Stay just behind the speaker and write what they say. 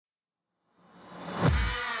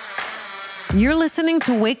You're listening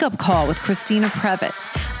to Wake Up Call with Christina Previtt.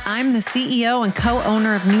 I'm the CEO and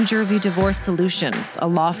co-owner of New Jersey Divorce Solutions, a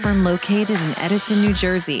law firm located in Edison, New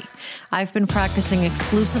Jersey. I've been practicing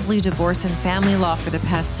exclusively divorce and family law for the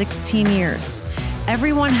past 16 years.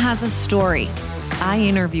 Everyone has a story. I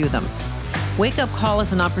interview them. Wake Up Call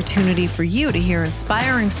is an opportunity for you to hear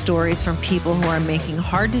inspiring stories from people who are making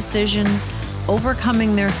hard decisions,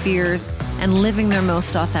 overcoming their fears, and living their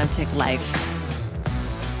most authentic life.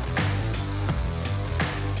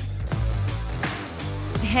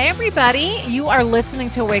 Hey, everybody. You are listening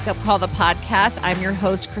to Wake Up Call, the podcast. I'm your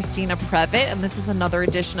host, Christina Previtt, and this is another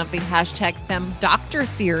edition of the #FemDoctor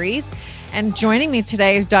series. And joining me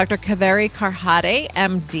today is Dr. Kaveri Karhade,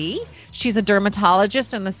 MD. She's a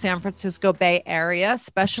dermatologist in the San Francisco Bay Area,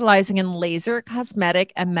 specializing in laser,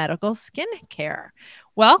 cosmetic, and medical skin care.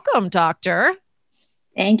 Welcome, doctor.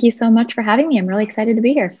 Thank you so much for having me. I'm really excited to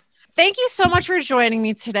be here. Thank you so much for joining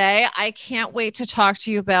me today. I can't wait to talk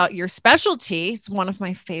to you about your specialty. It's one of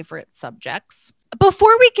my favorite subjects.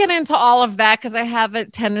 Before we get into all of that, because I have a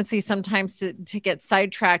tendency sometimes to get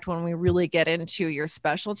sidetracked when we really get into your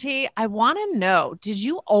specialty, I want to know, did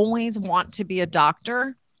you always want to be a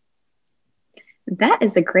doctor? That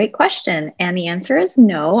is a great question. And the answer is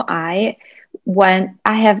no. I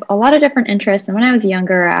have a lot of different interests. And when I was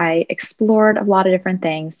younger, I explored a lot of different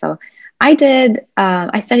things. So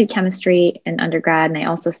I studied chemistry in undergrad, and I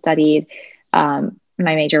also studied, my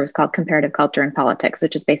major was called comparative culture and politics,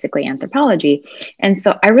 which is basically anthropology. And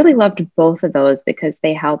so I really loved both of those because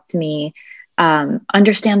they helped me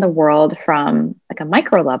understand the world from like a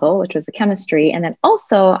micro level, which was the chemistry, and then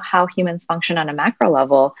also how humans function on a macro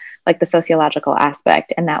level, like the sociological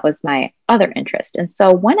aspect. And that was my other interest. And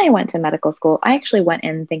so when I went to medical school, I actually went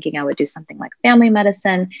in thinking I would do something like family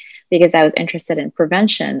medicine because I was interested in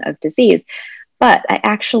prevention of disease. But I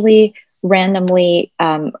actually randomly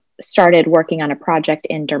started working on a project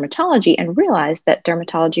in dermatology and realized that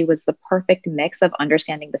dermatology was the perfect mix of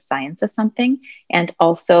understanding the science of something and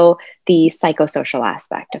also the psychosocial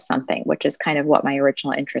aspect of something, which is kind of what my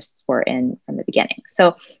original interests were in from the beginning.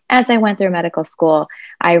 So as I went through medical school,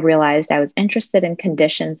 I realized I was interested in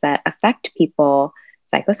conditions that affect people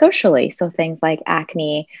psychosocially. So things like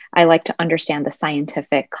acne, I like to understand the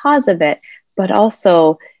scientific cause of it, but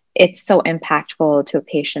also it's so impactful to a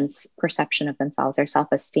patient's perception of themselves, their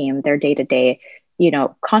self-esteem, their day-to-day,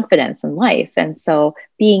 confidence in life. And so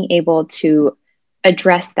being able to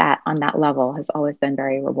address that on that level has always been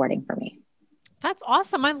very rewarding for me. That's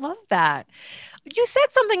awesome. I love that. You said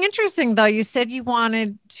something interesting, though. You said you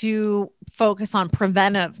wanted to focus on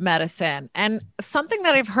preventive medicine. And something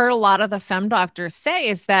that I've heard a lot of the fem doctors say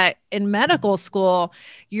is that in medical school,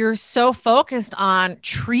 you're so focused on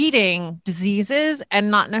treating diseases and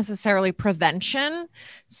not necessarily prevention.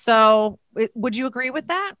 So would you agree with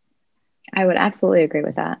that? I would absolutely agree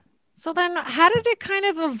with that. So then how did it kind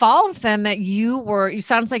of evolve then that you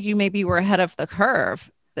sounds like you maybe were ahead of the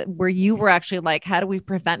curve, where you were actually like, how do we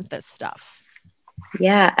prevent this stuff?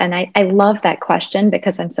 Yeah. And I love that question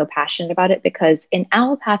because I'm so passionate about it, because in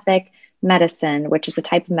allopathic medicine, which is the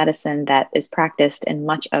type of medicine that is practiced in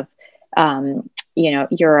much of,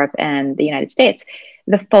 Europe and the United States,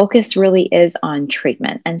 the focus really is on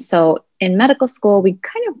treatment. And so in medical school, we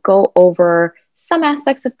kind of go over some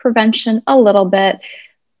aspects of prevention a little bit,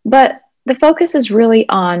 but the focus is really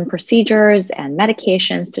on procedures and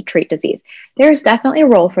medications to treat disease. There's definitely a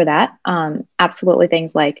role for that. Absolutely,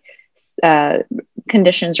 things like uh,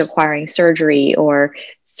 conditions requiring surgery or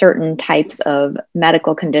certain types of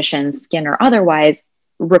medical conditions, skin or otherwise,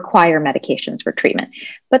 require medications for treatment.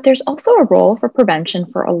 But there's also a role for prevention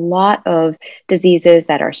for a lot of diseases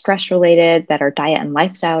that are stress related, that are diet and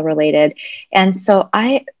lifestyle related. And so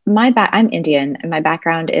I'm Indian, and my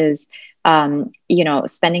background is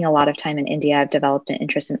spending a lot of time in India. I've developed an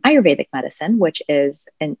interest in Ayurvedic medicine, which is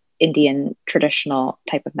an Indian traditional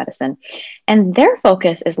type of medicine. And their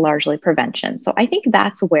focus is largely prevention. So I think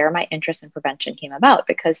that's where my interest in prevention came about,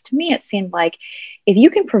 because to me, it seemed like if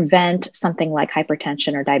you can prevent something like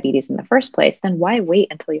hypertension or diabetes in the first place, then why wait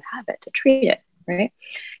until you have it to treat it? Right.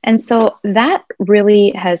 And so that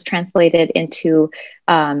really has translated into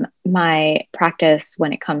my practice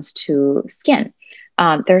when it comes to skin.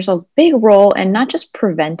 There's a big role in not just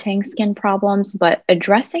preventing skin problems, but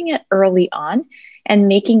addressing it early on and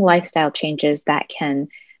making lifestyle changes that can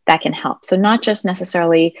help. So not just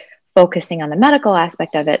necessarily focusing on the medical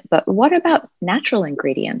aspect of it, but what about natural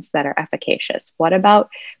ingredients that are efficacious? What about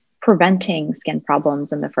preventing skin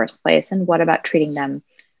problems in the first place? And what about treating them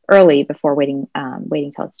early before waiting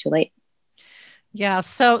till it's too late? Yeah.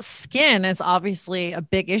 So skin is obviously a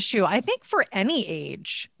big issue, I think, for any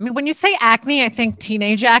age. I mean, when you say acne, I think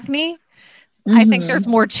teenage acne. I think there's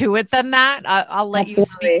more to it than that. I'll let you speak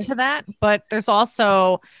Absolutely. to that. But there's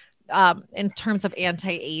also, in terms of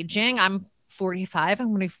anti-aging, I'm 45. I'm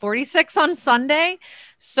going to be 46 on Sunday.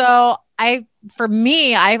 So for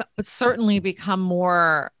me, I've certainly become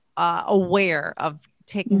more aware of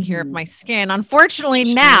taking care of my skin. Unfortunately,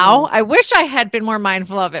 now I wish I had been more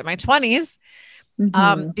mindful of it in my 20s,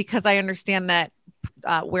 because I understand that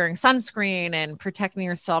wearing sunscreen and protecting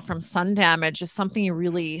yourself from sun damage is something you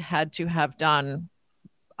really had to have done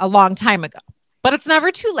a long time ago, but it's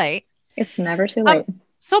never too late. It's never too late.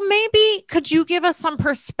 So maybe could you give us some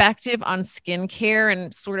perspective on skincare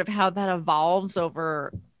and sort of how that evolves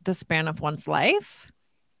over the span of one's life?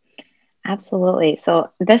 Absolutely.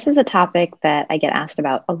 So this is a topic that I get asked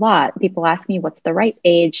about a lot. People ask me, what's the right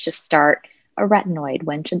age to start a retinoid?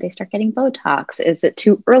 When should they start getting Botox? Is it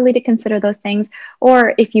too early to consider those things?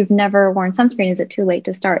 Or if you've never worn sunscreen, is it too late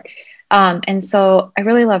to start? And so I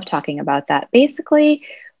really love talking about that. Basically,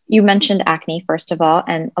 you mentioned acne, first of all,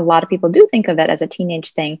 and a lot of people do think of it as a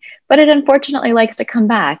teenage thing, but it unfortunately likes to come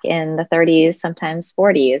back in the 30s, sometimes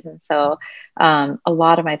 40s. And so a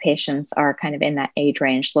lot of my patients are kind of in that age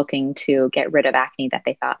range looking to get rid of acne that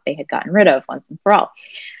they thought they had gotten rid of once and for all.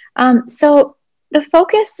 So the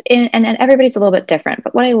focus and everybody's a little bit different,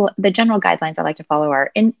 but the general guidelines I like to follow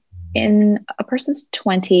are in a person's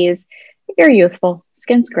 20s, you're youthful,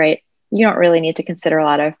 skin's great. You don't really need to consider a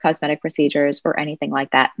lot of cosmetic procedures or anything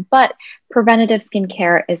like that. But preventative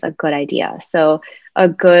skincare is a good idea. So a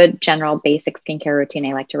good general basic skincare routine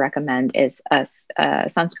I like to recommend is a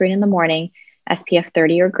sunscreen in the morning, SPF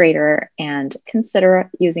 30 or greater, and consider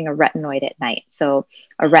using a retinoid at night. So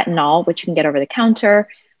a retinol, which you can get over the counter,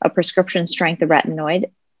 a prescription strength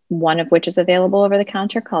retinoid, one of which is available over the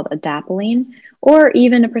counter called adapalene, or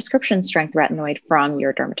even a prescription strength retinoid from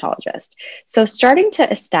your dermatologist. So starting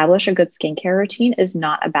to establish a good skincare routine is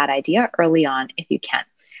not a bad idea early on if you can.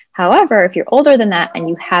 However, if you're older than that and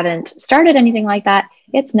you haven't started anything like that,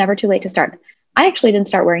 it's never too late to start. I actually didn't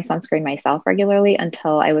start wearing sunscreen myself regularly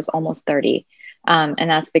until I was almost 30. And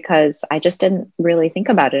that's because I just didn't really think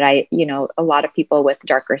about it. A lot of people with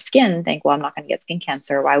darker skin think, well, I'm not going to get skin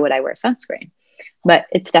cancer. Why would I wear sunscreen? But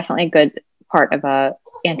it's definitely a good part of a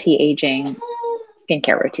anti-aging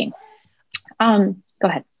skincare routine. Go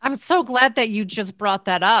ahead. I'm so glad that you just brought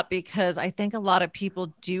that up, because I think a lot of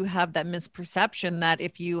people do have that misperception that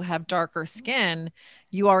if you have darker skin,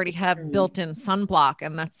 you already have built-in sunblock,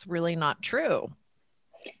 and that's really not true.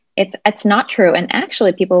 It's not true. And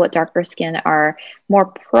actually, people with darker skin are more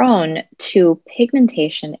prone to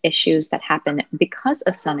pigmentation issues that happen because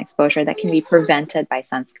of sun exposure that can be prevented by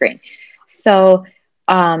sunscreen. So,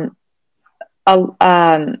 sunscreen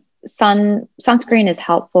is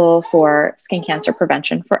helpful for skin cancer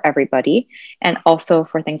prevention for everybody, and also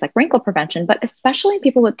for things like wrinkle prevention, but especially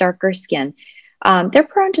people with darker skin. They're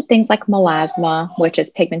prone to things like melasma, which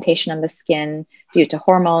is pigmentation on the skin due to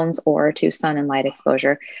hormones or to sun and light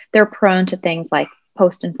exposure. They're prone to things like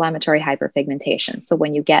post-inflammatory hyperpigmentation. So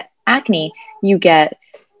when you get acne, you get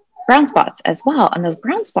brown spots as well. And those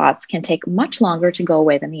brown spots can take much longer to go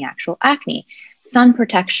away than the actual acne. Sun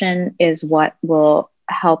protection is what will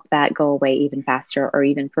help that go away even faster or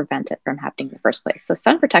even prevent it from happening in the first place. So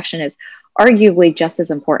sun protection is arguably just as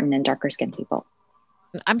important in darker skin people.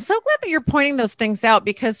 I'm so glad that you're pointing those things out,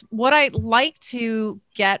 because what I like to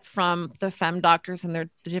get from the femme doctors and their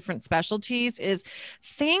different specialties is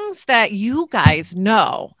things that you guys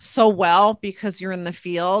know so well because you're in the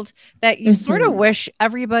field, that you sort of wish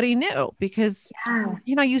everybody knew, because,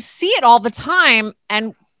 you see it all the time.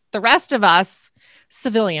 And the rest of us,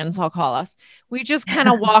 civilians, I'll call us, we just kind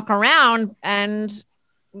of walk around, and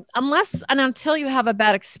unless and until you have a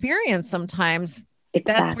bad experience, sometimes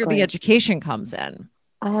that's where the education comes in.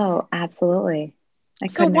 Oh, absolutely. I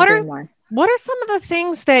couldn't agree more. What are some of the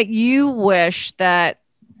things that you wish that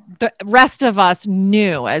the rest of us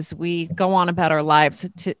knew as we go on about our lives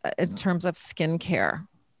in terms of skincare?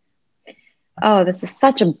 Oh, this is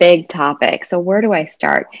such a big topic. So where do I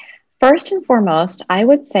start? First and foremost, I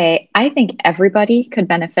would say I think everybody could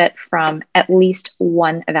benefit from at least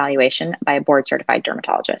one evaluation by a board certified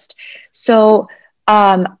dermatologist. So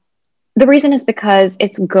the reason is because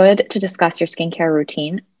it's good to discuss your skincare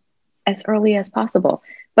routine as early as possible.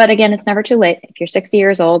 But again, it's never too late. If you're 60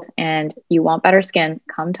 years old and you want better skin,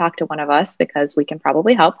 come talk to one of us because we can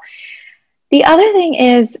probably help. The other thing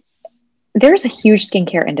is there's a huge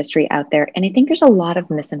skincare industry out there, and I think there's a lot of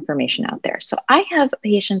misinformation out there. So I have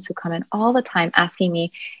patients who come in all the time asking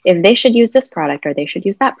me if they should use this product or they should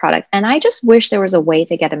use that product. And I just wish there was a way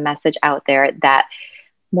to get a message out there that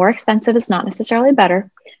more expensive is not necessarily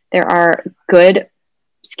better. There are good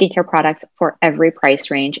skincare products for every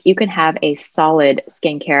price range. You can have a solid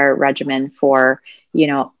skincare regimen for,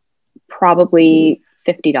 probably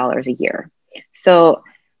 $50 a year. So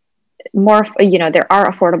more, there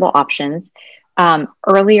are affordable options.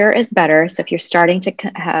 Earlier is better. So if you're starting to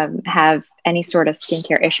have any sort of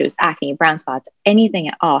skincare issues, acne, brown spots, anything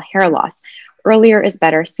at all, hair loss, earlier is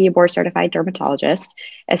better. See a board certified dermatologist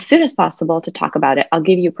as soon as possible to talk about it. I'll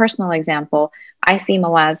give you a personal example. I see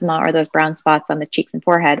melasma or those brown spots on the cheeks and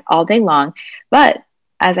forehead all day long, but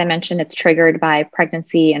as I mentioned, it's triggered by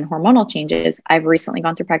pregnancy and hormonal changes. I've recently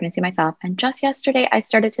gone through pregnancy myself. And just yesterday, I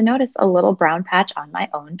started to notice a little brown patch on my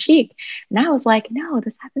own cheek. And I was like, no,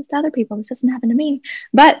 this happens to other people. This doesn't happen to me.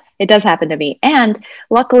 But it does happen to me. And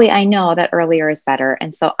luckily, I know that earlier is better.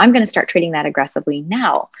 And so I'm going to start treating that aggressively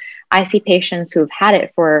now. I see patients who've had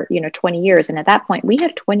it for 20 years. And at that point, we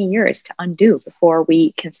have 20 years to undo before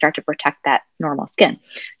we can start to protect that normal skin.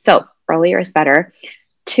 So earlier is better.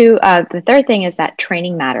 The third thing is that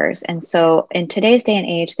training matters. And so in today's day and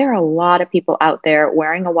age, there are a lot of people out there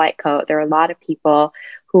wearing a white coat. There are a lot of people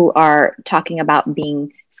who are talking about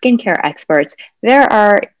being skincare experts. There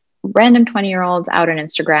are random 20-year-olds out on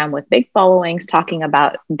Instagram with big followings talking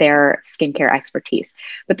about their skincare expertise.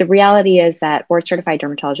 But the reality is that board certified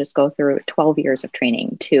dermatologists go through 12 years of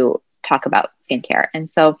training to talk about skincare. And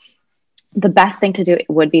so the best thing to do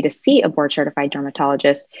would be to see a board certified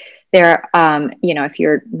dermatologist. There, if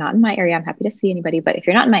you're not in my area, I'm happy to see anybody, but if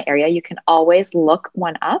you're not in my area, you can always look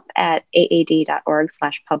one up at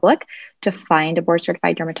aad.org/public to find a board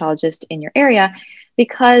certified dermatologist in your area.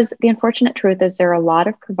 Because the unfortunate truth is there are a lot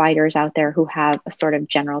of providers out there who have a sort of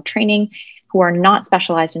general training, who are not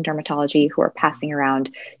specialized in dermatology, who are passing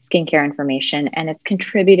around skincare information, and it's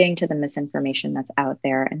contributing to the misinformation that's out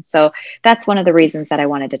there. And so that's one of the reasons that I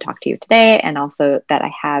wanted to talk to you today, and also that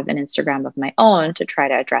I have an Instagram of my own to try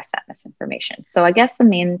to address that misinformation. So I guess the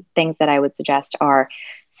main things that I would suggest are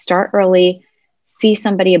start early, see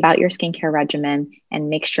somebody about your skincare regimen, and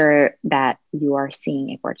make sure that you are seeing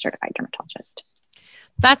a board certified dermatologist.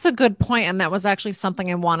 That's a good point. And that was actually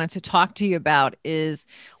something I wanted to talk to you about is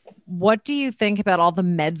what do you think about all the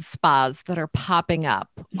med spas that are popping up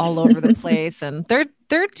all over the place? And they're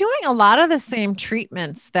doing a lot of the same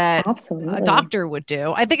treatments that a doctor would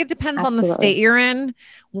do. I think it depends on the state you're in.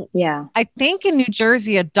 Yeah. I think in New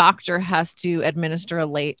Jersey, a doctor has to administer a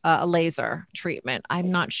laser treatment.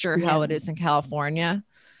 I'm not sure how it is in California.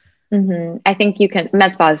 Mm-hmm. I think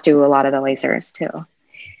med spas do a lot of the lasers too.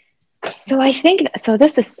 So I think,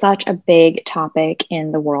 this is such a big topic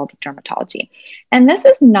in the world of dermatology. And this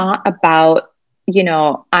is not about,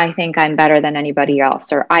 I think I'm better than anybody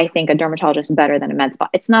else, or I think a dermatologist is better than a med spa.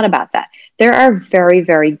 It's not about that. There are very,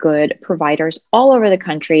 very good providers all over the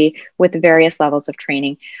country with various levels of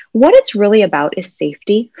training. What it's really about is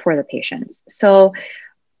safety for the patients. So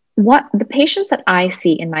what the patients that I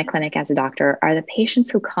see in my clinic as a doctor are the patients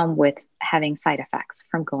who come with having side effects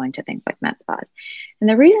from going to things like med spas. And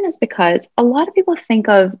the reason is because a lot of people think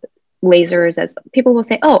of lasers as people will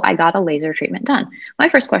say, oh, I got a laser treatment done. My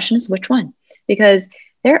first question is which one? Because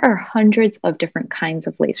there are hundreds of different kinds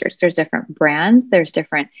of lasers. There's different brands, there's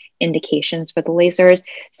different indications for the lasers.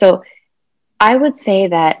 So I would say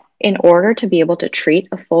that in order to be able to treat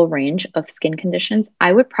a full range of skin conditions,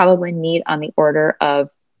 I would probably need on the order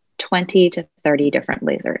of 20 to 30 different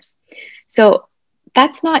lasers. So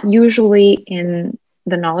that's not usually in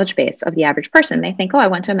the knowledge base of the average person. They think, oh, I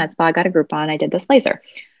went to a med spa, I got a Groupon, I did this laser.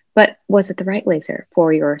 But was it the right laser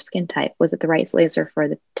for your skin type? Was it the right laser for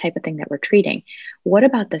the type of thing that we're treating? What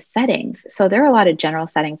about the settings? So there are a lot of general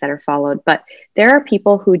settings that are followed, but there are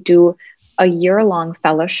people who do a year-long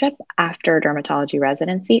fellowship after dermatology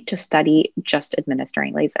residency to study just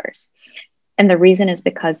administering lasers. And the reason is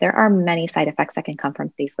because there are many side effects that can come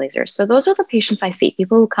from these lasers. So those are the patients I see,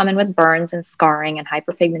 people who come in with burns and scarring and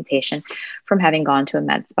hyperpigmentation from having gone to a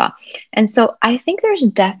med spa. And so I think there's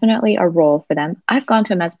definitely a role for them. I've gone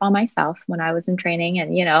to a med spa myself when I was in training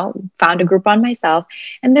and, found a Groupon myself.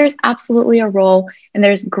 And there's absolutely a role and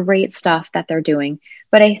there's great stuff that they're doing.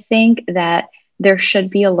 But I think that there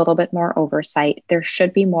should be a little bit more oversight. There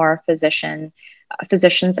should be more physicians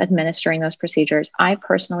administering those procedures. I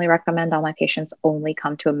personally recommend all my patients only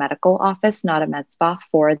come to a medical office, not a med spa,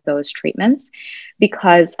 for those treatments,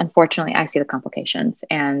 because unfortunately I see the complications.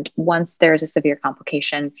 And once there's a severe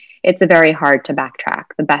complication, it's very hard to backtrack.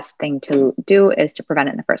 The best thing to do is to prevent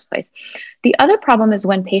it in the first place. The other problem is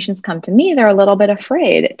when patients come to me, they're a little bit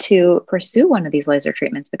afraid to pursue one of these laser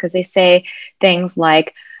treatments because they say things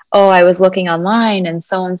like, oh, I was looking online and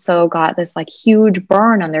so got this like huge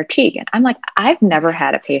burn on their cheek. And I'm like, I've never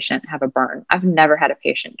had a patient have a burn. I've never had a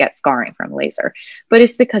patient get scarring from laser, but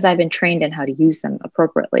it's because I've been trained in how to use them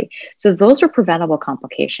appropriately. So those are preventable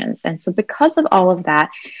complications. And so because of all of that,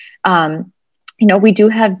 um, we do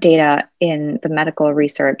have data in the medical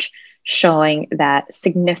research showing that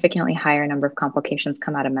significantly higher number of complications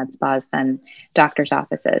come out of med spas than doctors'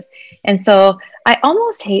 offices. And so I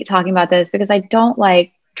almost hate talking about this because I don't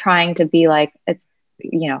like trying to be like, it's,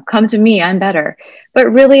 come to me, I'm better.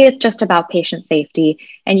 But really, it's just about patient safety.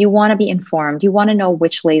 And you want to be informed. You want to know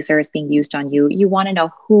which laser is being used on you. You want to know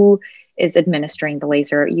who is administering the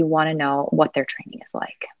laser. You want to know what their training is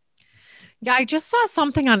like. Yeah, I just saw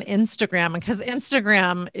something on Instagram, because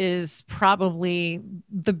Instagram is probably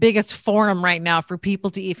the biggest forum right now for people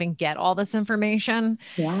to even get all this information.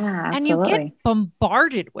 Yeah, And you get absolutely.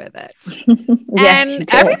 bombarded with it. Yes, you And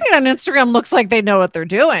do. everybody on Instagram looks like they know what they're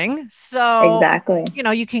doing. So, Exactly.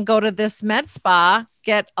 you can go to this med spa,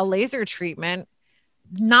 get a laser treatment,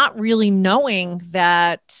 not really knowing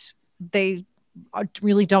that they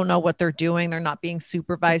really don't know what they're doing. They're not being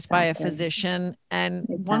supervised by a physician. And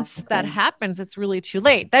once that happens, it's really too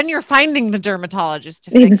late. Then you're finding the dermatologist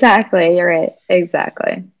to fix it. Exactly. You're right.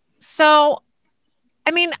 Exactly. So,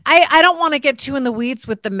 I mean, I don't want to get too in the weeds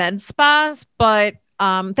with the med spas, but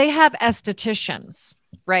they have estheticians,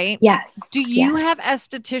 right? Yes. Do you have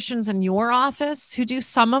estheticians in your office who do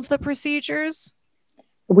some of the procedures?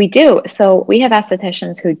 We do. So we have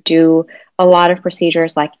estheticians who do a lot of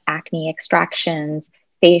procedures like acne extractions,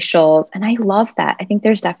 facials, and I love that. I think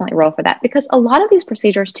there's definitely a role for that because a lot of these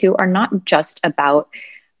procedures too are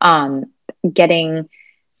um, getting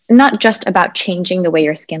not just about changing the way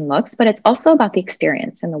your skin looks, but it's also about the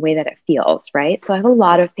experience and the way that it feels, right? So I have a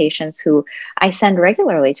lot of patients who I send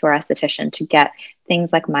regularly to our esthetician to get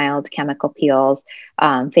things like mild chemical peels,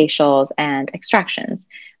 facials, and extractions.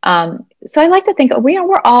 So I like to think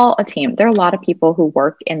we're all a team. There are a lot of people who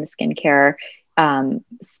work in the skincare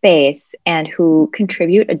space and who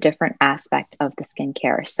contribute a different aspect of the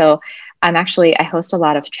skincare. So I host a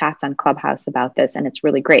lot of chats on Clubhouse about this, and it's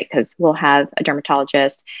really great because we'll have a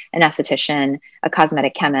dermatologist, an esthetician, a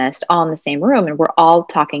cosmetic chemist all in the same room, and we're all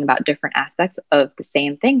talking about different aspects of the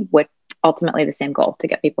same thing with ultimately the same goal to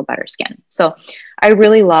get people better skin. So I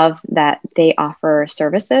really love that they offer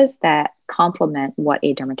services that complement what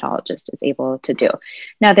a dermatologist is able to do.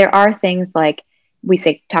 Now, there are things like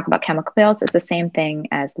talk about chemical peels. It's the same thing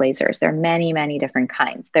as lasers. There are many, many different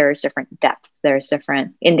kinds. There's different depths. There's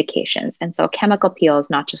different indications. And so chemical peel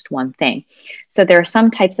is not just one thing. So there are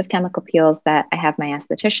some types of chemical peels that I have my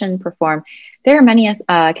esthetician perform. There are many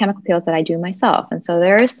chemical peels that I do myself. And so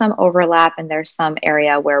there is some overlap and there's some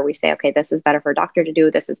area where we say, okay, this is better for a doctor to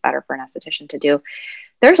do. This is better for an esthetician to do.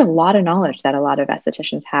 There's a lot of knowledge that a lot of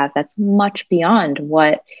estheticians have that's much beyond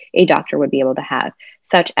what a doctor would be able to have,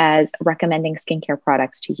 such as recommending skincare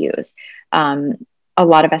products to use. A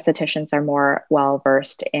lot of estheticians are more well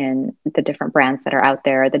versed in the different brands that are out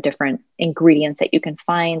there, the different ingredients that you can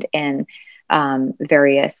find in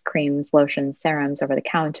various creams, lotions, serums over the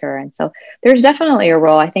counter. And so there's definitely a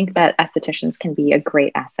role. I think that estheticians can be a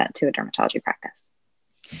great asset to a dermatology practice.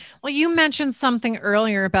 Well, you mentioned something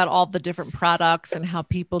earlier about all the different products and how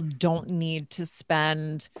people don't need to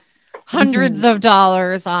spend hundreds of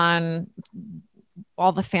dollars on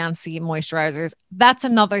all the fancy moisturizers. That's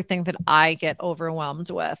another thing that I get overwhelmed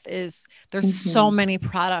with is there's so many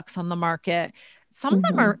products on the market. Some of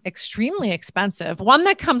them are extremely expensive. One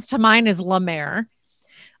that comes to mind is La Mer.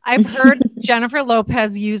 I've heard Jennifer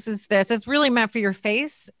Lopez uses this. It's really meant for your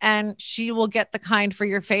face, and she will get the kind for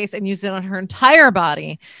your face and use it on her entire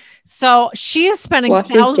body. So she is spending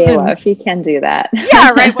thousands. She's J-Lo. She can do that. Yeah,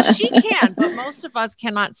 right. Well, she can, but most of us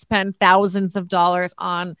cannot spend thousands of dollars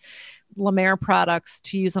on La Mer products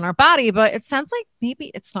to use on our body, but it sounds like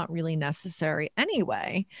maybe it's not really necessary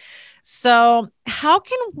anyway. So how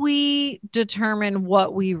can we determine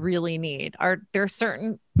what we really need? Are there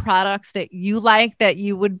certain products that you like that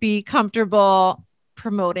you would be comfortable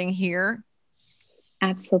promoting here?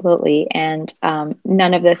 Absolutely. And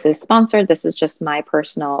none of this is sponsored. This is just my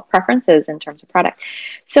personal preferences in terms of product.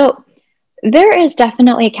 So there is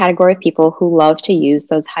definitely a category of people who love to use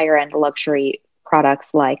those higher end luxury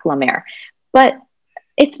products like La Mer. But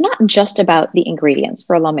it's not just about the ingredients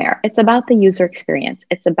for La Mer. It's about the user experience.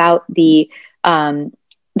 It's about the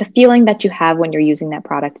feeling that you have when you're using that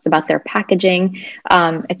product. It's about their packaging.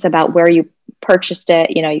 It's about where you purchased it.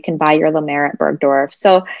 You can buy your La Mer at Bergdorf.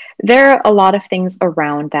 So there are a lot of things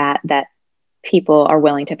around that people are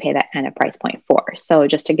willing to pay that kind of price point for. So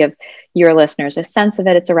just to give your listeners a sense of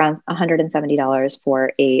it, it's around $170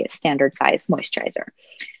 for a standard size moisturizer.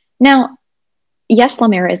 Now, yes, La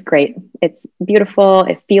Mer is great. It's beautiful.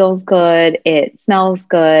 It feels good. It smells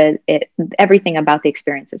good. Everything about the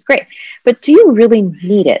experience is great. But do you really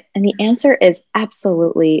need it? And the answer is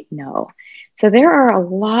absolutely no. So there are a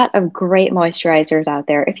lot of great moisturizers out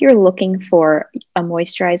there. If you're looking for a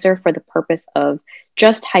moisturizer for the purpose of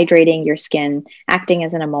just hydrating your skin, acting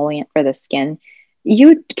as an emollient for the skin,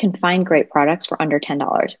 you can find great products for under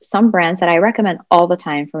 $10. Some brands that I recommend all the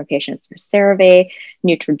time for my patients are CeraVe,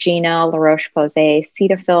 Neutrogena, La Roche-Posay,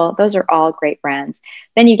 Cetaphil. Those are all great brands.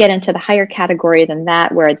 Then you get into the higher category than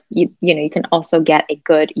that, where you can also get a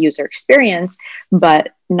good user experience, but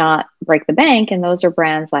not break the bank. And those are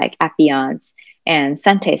brands like Apion's and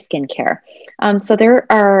Sente Skincare. So there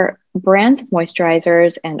are brands of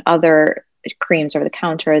moisturizers and other creams over the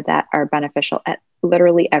counter that are beneficial at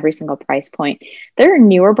literally every single price point. There are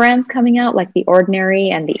newer brands coming out like The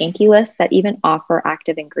Ordinary and the Inkey List that even offer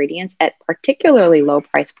active ingredients at particularly low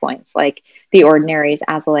price points, like The Ordinary's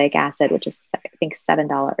azelaic acid, which is I think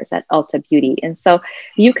 $7 at Ulta Beauty. And so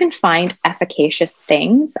you can find efficacious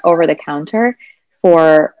things over the counter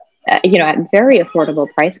for at very affordable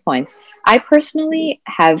price points. I personally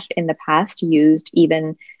have in the past used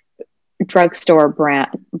even drugstore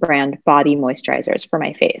brand body moisturizers for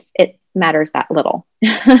my face. It matters that little.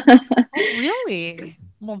 Oh, really?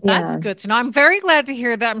 Well, that's Yeah, good to know. I'm very glad to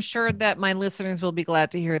hear that. I'm sure that my listeners will be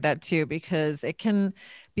glad to hear that too, because it can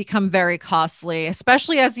become very costly,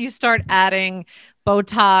 especially as you start adding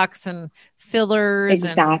Botox and fillers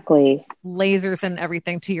and exactly. lasers and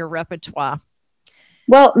everything to your repertoire.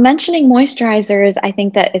 Well, mentioning moisturizers, I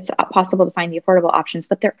think that it's possible to find the affordable options,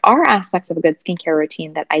 but there are aspects of a good skincare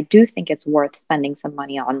routine that I do think it's worth spending some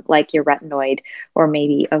money on, like your retinoid or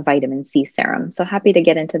maybe a vitamin C serum. So happy to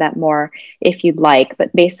get into that more if you'd like.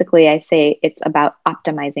 But basically, I say it's about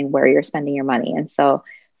optimizing where you're spending your money. And so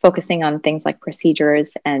focusing on things like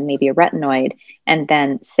procedures and maybe a retinoid, and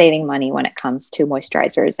then saving money when it comes to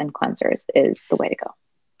moisturizers and cleansers is the way to go.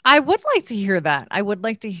 I would like to hear that. I would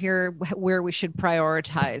like to hear where we should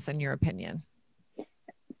prioritize, in your opinion.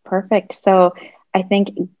 Perfect. So I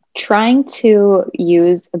think trying to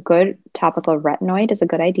use a good topical retinoid is a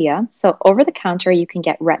good idea. So over the counter, you can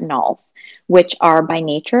get retinols, which are by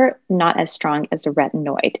nature not as strong as a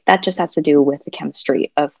retinoid. That just has to do with the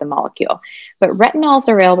chemistry of the molecule. But retinols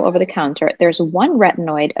are available over the counter. There's one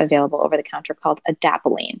retinoid available over the counter called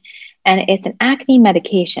adapalene, and it's an acne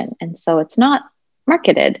medication. And so it's not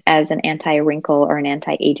marketed as an anti-wrinkle or an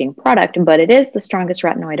anti-aging product, but it is the strongest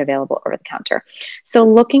retinoid available over the counter. So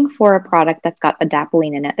looking for a product that's got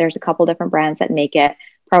adapalene in it, there's a couple different brands that make it: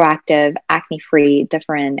 Proactive, Acne Free,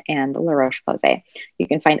 Differin, and La Roche-Posay. You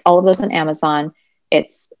can find all of those on Amazon.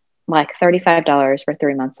 It's like $35 for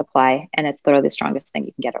 3 months supply, and it's literally the strongest thing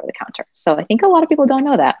you can get over the counter. So I think a lot of people don't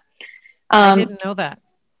know that. I Um, didn't know that.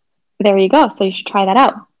 there you go. So you should try that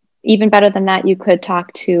out. Even better than that, you could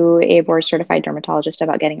talk to a board certified dermatologist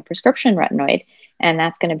about getting a prescription retinoid, and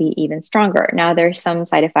that's going to be even stronger. Now, there's some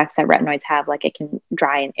side effects that retinoids have, like it can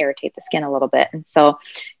dry and irritate the skin a little bit. And so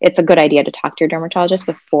it's a good idea to talk to your dermatologist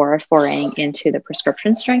before foraying into the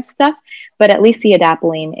prescription strength stuff. But at least the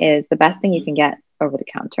adapalene is the best thing you can get over the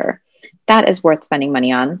counter. That is worth spending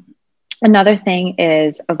money on. Another thing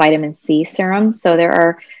is a vitamin C serum. So there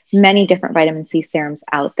are many different vitamin C serums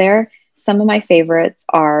out there. Some of my favorites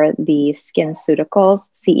are the SkinCeuticals,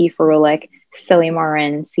 CE Ferulic,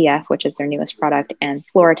 Silymarin CF, which is their newest product, and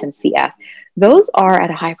Floritin CF. Those are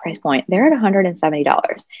at a high price point. They're at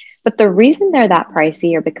 $170. But the reason they're that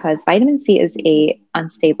pricey are because vitamin C is a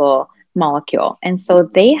unstable molecule. And so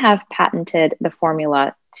they have patented the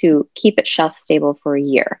formula to keep it shelf stable for a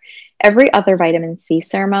year. Every other vitamin C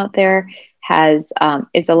serum out there has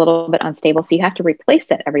is a little bit unstable, so you have to replace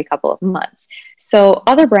it every couple of months. So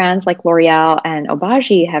other brands like L'Oreal and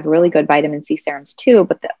Obagi have really good vitamin C serums too,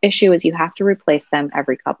 but the issue is you have to replace them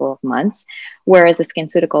every couple of months, whereas the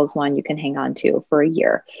SkinCeuticals one you can hang on to for a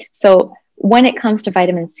year. So when it comes to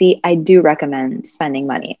vitamin C, I do recommend spending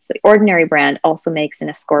money. So the Ordinary brand also makes an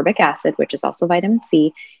ascorbic acid, which is also vitamin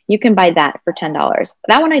C. You can buy that for $10.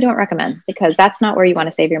 That one I don't recommend because that's not where you want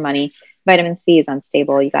to save your money. Vitamin C is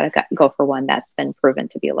unstable. You got to go for one that's been proven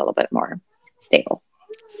to be a little bit more stable.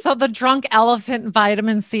 So the drunk elephant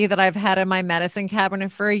vitamin C that I've had in my medicine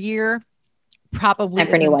cabinet for a year Time probably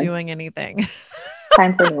for a new isn't one. doing anything.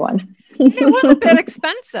 Time for a new one. It was a bit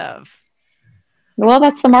expensive. Well,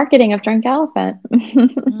 that's the marketing of Drunk Elephant.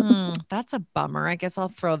 That's a bummer. I guess I'll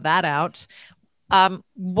throw that out.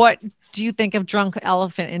 What do you think of Drunk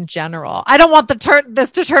Elephant in general? I don't want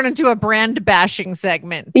this to turn into a brand bashing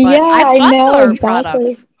segment, Yeah, but I've I got know their exactly.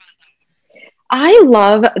 products. I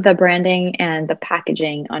love the branding and the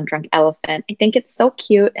packaging on Drunk Elephant. I think it's so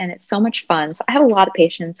cute and it's so much fun. So I have a lot of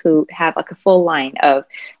patients who have like a full line of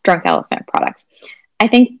Drunk Elephant products. I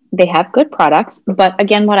think they have good products, but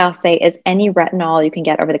again, what I'll say is any retinol you can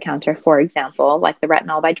get over the counter, for example, like the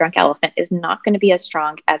retinol by Drunk Elephant, is not going to be as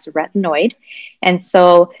strong as retinoid. And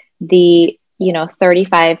so the,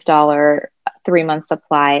 $35 3-month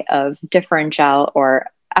supply of Differin gel or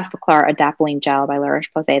Effaclar Adapalene gel by La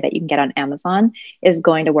Roche-Posay that you can get on Amazon is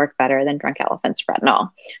going to work better than Drunk Elephant's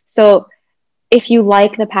retinol. So if you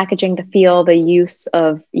like the packaging, the feel, the use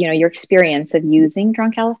of, your experience of using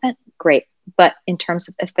Drunk Elephant, great. But in terms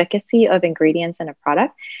of efficacy of ingredients in a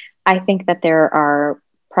product, I think that there are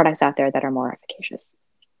products out there that are more efficacious.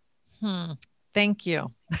 Thank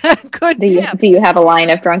you. Good tip. Do you have a line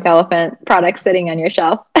of Drunk Elephant products sitting on your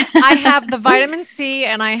shelf? I have the vitamin C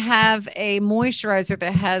and I have a moisturizer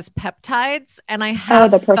that has peptides, and I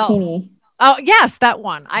have the Protini. Oh, yes, that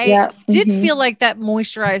one. I did feel like that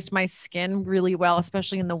moisturized my skin really well,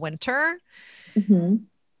 especially in the winter. Mm-hmm.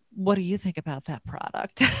 What do you think about that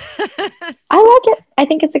product? I like it. I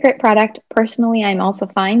think it's a great product. Personally, I'm also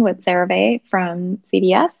fine with CeraVe from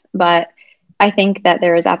CVS, but I think that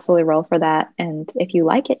there is absolutely a role for that. And if you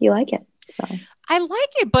like it, you like it. So I like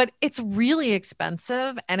it, but it's really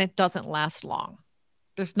expensive and it doesn't last long.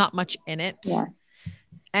 There's not much in it. Yeah.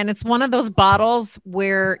 And it's one of those bottles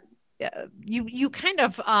where you kind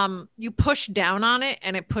of you push down on it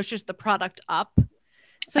and it pushes the product up.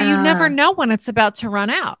 So you never know when it's about to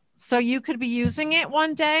run out. So you could be using it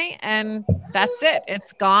one day and that's it.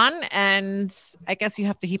 It's gone. And I guess you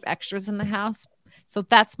have to keep extras in the house. So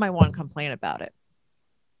that's my one complaint about it.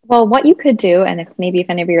 Well, what you could do, and if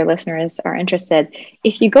any of your listeners are interested,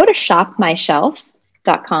 if you go to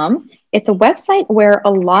shopmyshelf.com, it's a website where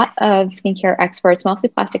a lot of skincare experts, mostly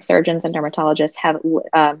plastic surgeons and dermatologists, have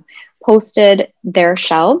posted their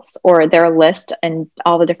shelves or their list and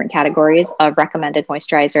all the different categories of recommended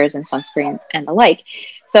moisturizers and sunscreens and the like.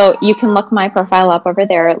 So you can look my profile up over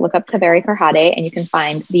there, look up Kaveri Karhade, and you can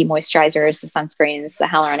find the moisturizers, the sunscreens, the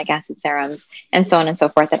hyaluronic acid serums, and so on and so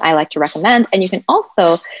forth that I like to recommend. And you can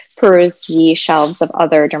also peruse the shelves of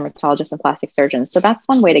other dermatologists and plastic surgeons. So that's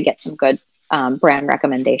one way to get some good brand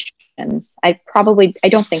recommendations. I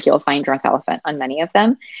don't think you'll find Drunk Elephant on many of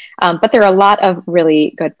them, but there are a lot of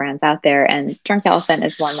really good brands out there, and Drunk Elephant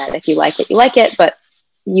is one that if you like it, you like it, but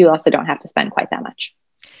you also don't have to spend quite that much.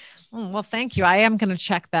 Well, thank you. I am going to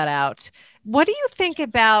check that out. What do you think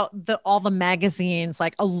about all the magazines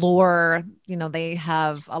like Allure? They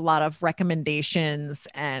have a lot of recommendations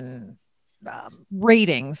and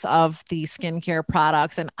ratings of the skincare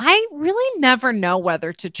products. And I really never know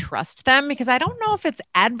whether to trust them because I don't know if it's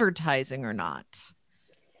advertising or not.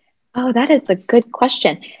 Oh, that is a good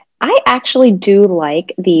question. I actually do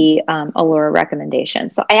like the Allure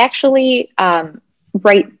recommendations. So I actually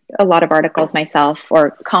write a lot of articles myself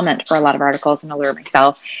or comment for a lot of articles in Allure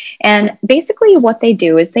myself. And basically what they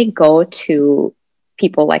do is they go to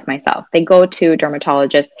people like myself. They go to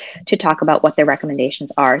dermatologists to talk about what their recommendations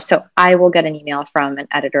are. So I will get an email from an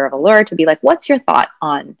editor of Allure to be like, what's your thought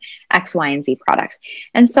on X, Y, and Z products?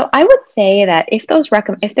 And so I would say that if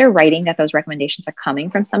they're writing that those recommendations are coming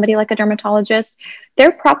from somebody like a dermatologist,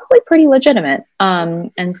 they're probably pretty legitimate.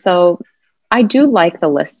 And so I do like the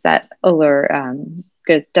lists that Allure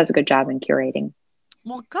does a good job in curating.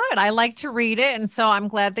 Well, good. I like to read it. And so I'm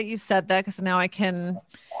glad that you said that because now I can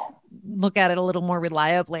look at it a little more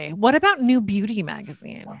reliably. What about New Beauty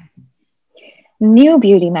magazine? New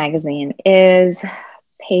Beauty magazine is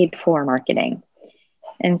paid for marketing.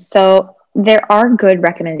 And so there are good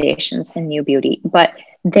recommendations in New Beauty, but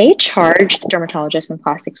they charge dermatologists and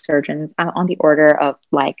plastic surgeons on the order of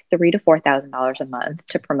like $3,000 to $4,000 a month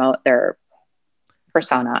to promote their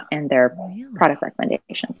persona and their product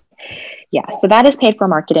recommendations. Yeah, so that is paid for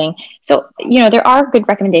marketing. So, there are good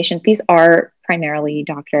recommendations. These are primarily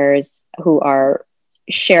doctors who are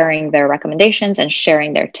sharing their recommendations and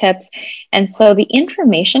sharing their tips. And so the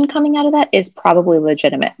information coming out of that is probably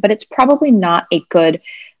legitimate, but it's probably not a good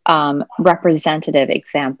representative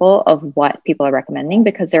example of what people are recommending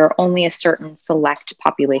because there are only a certain select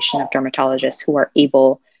population of dermatologists who are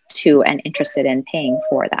able to and interested in paying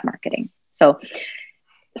for that marketing. So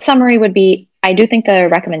summary would be, I do think the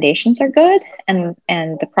recommendations are good and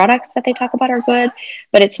the products that they talk about are good,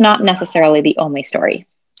 but it's not necessarily the only story.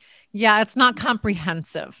 Yeah, it's not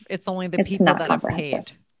comprehensive. It's only the people that have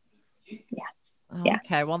paid. Yeah.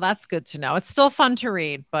 Okay, well, that's good to know. It's still fun to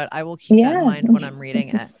read, but I will keep that in mind when I'm reading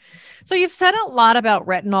it. So you've said a lot about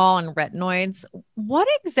retinol and retinoids. What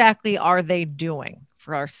exactly are they doing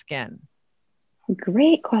for our skin?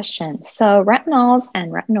 Great question. So retinols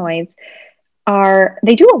and retinoids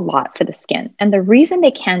they do a lot for the skin. And the reason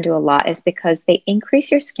they can do a lot is because they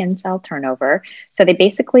increase your skin cell turnover. So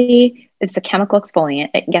it's a chemical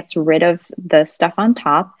exfoliant. It gets rid of the stuff on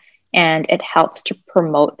top and it helps to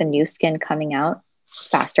promote the new skin coming out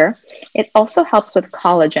faster. It also helps with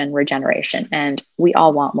collagen regeneration, and we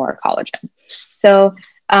all want more collagen. So,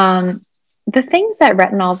 the things that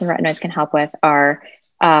retinols and retinoids can help with are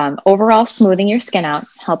overall smoothing your skin out,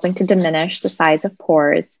 helping to diminish the size of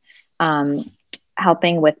pores, um,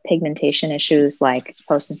 helping with pigmentation issues like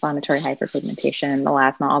post-inflammatory hyperpigmentation,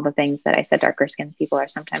 melasma, all the things that I said darker skinned people are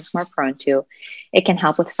sometimes more prone to. It can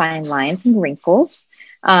help with fine lines and wrinkles.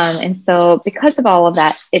 And so because of all of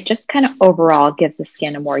that, it just kind of overall gives the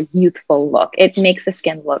skin a more youthful look. It makes the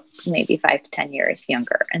skin look maybe 5 to 10 years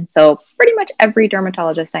younger. And so pretty much every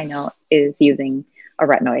dermatologist I know is using a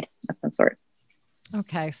retinoid of some sort.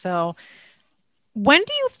 Okay. So when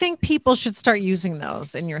do you think people should start using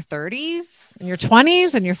those? In your 30s, in your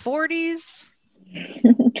 20s, in your 40s?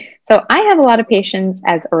 So I have a lot of patients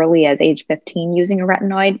as early as age 15 using a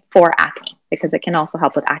retinoid for acne because it can also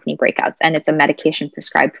help with acne breakouts, and it's a medication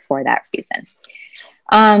prescribed for that reason.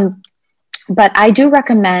 But I do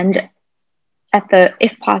recommend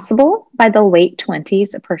if possible, by the late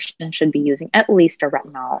 20s, a person should be using at least a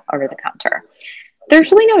retinol over the counter.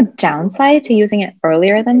 There's really no downside to using it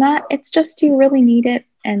earlier than that. It's just, do you really need it?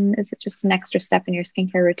 And is it just an extra step in your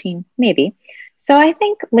skincare routine? Maybe. So I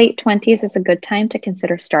think late 20s is a good time to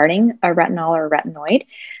consider starting a retinol or a retinoid.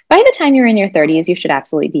 By the time you're in your 30s, you should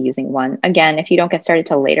absolutely be using one. Again, if you don't get started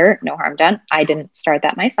till later, no harm done. I didn't start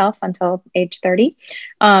that myself until age 30.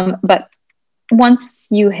 But once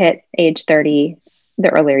you hit age 30, the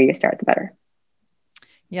earlier you start, the better.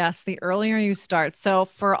 Yes, the earlier you start. So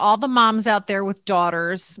for all the moms out there with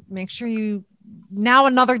daughters, make sure now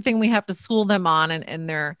another thing we have to school them on and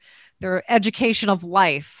their education of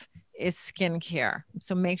life is skincare.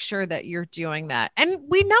 So make sure that you're doing that. And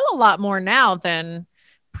we know a lot more now than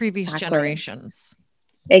previous generations.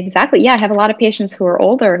 Exactly. Yeah. I have a lot of patients who are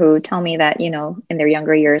older who tell me that, in their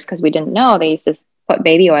younger years, because we didn't know, they used to put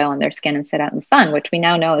baby oil on their skin and sit out in the sun, which we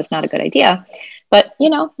now know is not a good idea. But,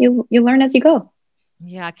 you learn as you go.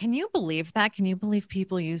 Yeah. Can you believe that? Can you believe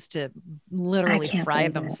people used to literally fry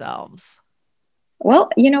themselves? Well,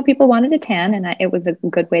 people wanted a tan, and it was a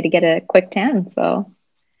good way to get a quick tan. So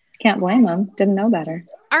can't blame them. Didn't know better.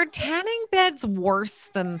 Are tanning beds worse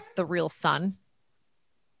than the real sun?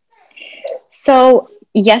 So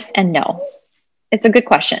yes and no. It's a good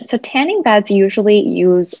question. So tanning beds usually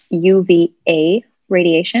use UVA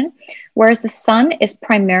radiation, whereas the sun is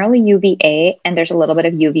primarily UVA and there's a little bit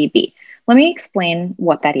of UVB. Let me explain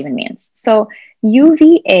what that even means. So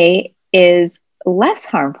UVA is less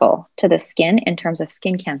harmful to the skin in terms of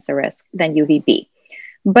skin cancer risk than UVB,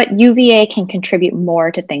 but UVA can contribute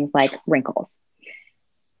more to things like wrinkles.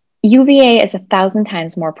 UVA is 1,000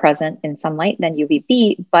 times more present in sunlight than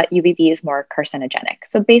UVB, but UVB is more carcinogenic.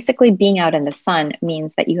 So basically, being out in the sun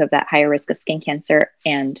means that you have that higher risk of skin cancer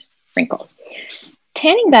and wrinkles.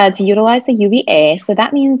 Tanning beds utilize the UVA, so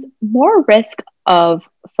that means more risk of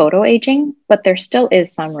photo aging, but there still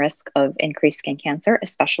is some risk of increased skin cancer,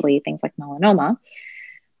 especially things like melanoma.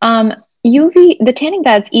 The tanning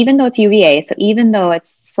beds, even though it's UVA, so even though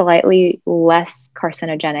it's slightly less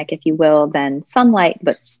carcinogenic, if you will, than sunlight,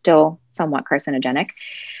 but still somewhat carcinogenic,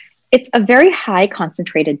 it's a very high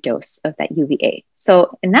concentrated dose of that UVA.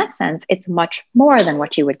 So in that sense, it's much more than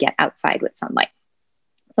what you would get outside with sunlight.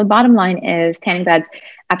 So bottom line is tanning beds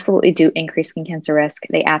absolutely do increase skin cancer risk.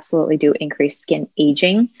 They absolutely do increase skin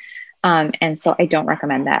aging. And so I don't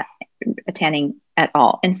recommend that tanning at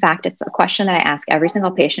all. In fact, it's a question that I ask every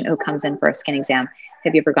single patient who comes in for a skin exam.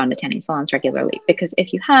 Have you ever gone to tanning salons regularly? Because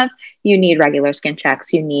if you have, you need regular skin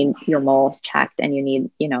checks, you need your moles checked, and you need,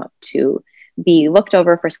 to be looked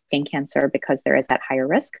over for skin cancer because there is that higher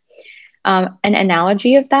risk. An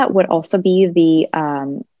analogy of that would also be the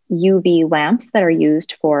UV lamps that are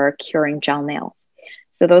used for curing gel nails.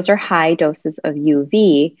 So those are high doses of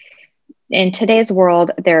UV. In today's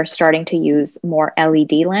world, they're starting to use more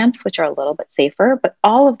LED lamps, which are a little bit safer, but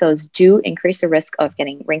all of those do increase the risk of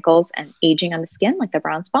getting wrinkles and aging on the skin, like the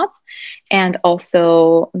brown spots, and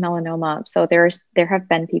also melanoma. So there have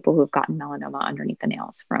been people who have gotten melanoma underneath the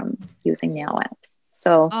nails from using nail lamps.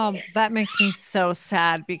 So that makes me so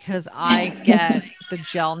sad because I get the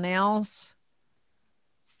gel nails,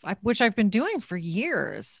 which I've been doing for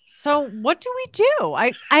years. So what do we do?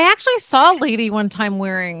 I actually saw a lady one time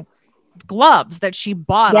wearing gloves that she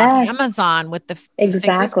bought on Amazon with the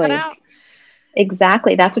fingers cut out.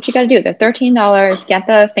 Exactly. That's what you got to do. They're $13. Get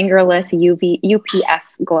the fingerless UPF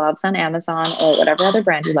gloves on Amazon or whatever other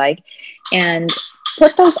brand you like, and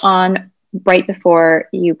put those on right before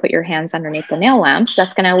you put your hands underneath the nail lamps.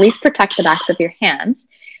 That's going to at least protect the backs of your hands.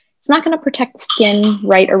 It's not going to protect the skin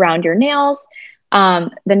right around your nails. The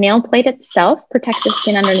nail plate itself protects the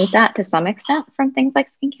skin underneath that to some extent from things like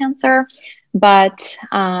skin cancer. But,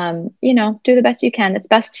 do the best you can. It's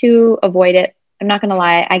best to avoid it. I'm not going to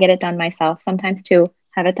lie. I get it done myself sometimes too.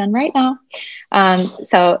 Have it done right now.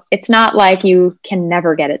 So it's not like you can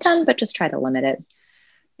never get it done, but just try to limit it.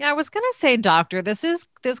 Yeah, I was going to say, doctor, this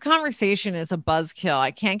conversation is a buzzkill. I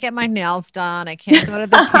can't get my nails done. I can't go to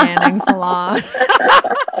the tanning salon.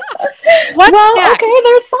 What's Well, okay, next?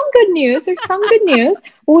 there's some good news. There's some good news.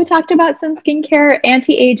 Well, we talked about some skincare,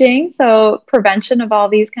 anti-aging, so prevention of all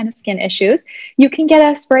these kind of skin issues. You can get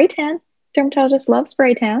a spray tan. Dermatologists love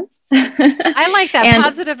spray tans. I like that And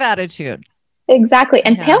positive attitude. exactly.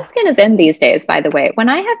 And Yeah. pale skin is in these days, by the way. When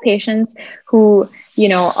I have patients who,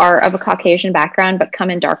 are of a Caucasian background but come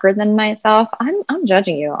in darker than myself, I'm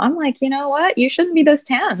judging you. I'm like, you know what? You shouldn't be this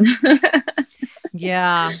tan.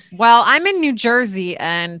 Yeah. Well, I'm in New Jersey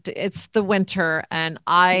and it's the winter and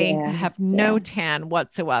I Yeah, have yeah. no tan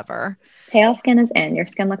whatsoever. Pale skin is in. Your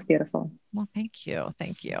skin looks beautiful. Well, thank you.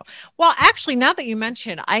 Thank you. Well, actually, now that you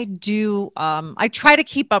mention, I try to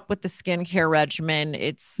keep up with the skincare regimen.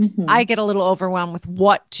 I Hmm. get a little overwhelmed with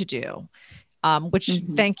what to do. Which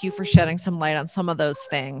Hmm. thank you for shedding some light on some of those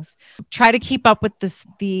things. Try to keep up with the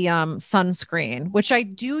sunscreen, which I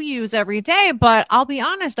do use every day, but I'll be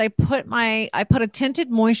honest, I put a tinted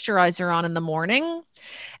moisturizer on in the morning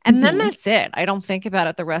and then Hmm. that's it. I don't think about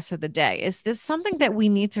it the rest of the day. Is this something that we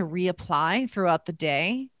need to reapply throughout the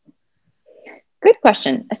day? Good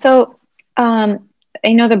question. So,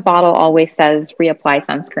 I know the bottle always says reapply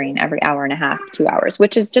sunscreen every hour and a half, 2 hours,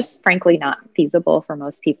 which is just frankly not feasible for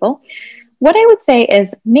most people. What I would say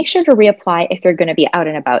is make sure to reapply if you're going to be out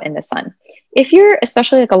and about in the sun. If you're,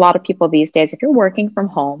 especially like a lot of people these days, if you're working from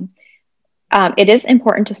home, it is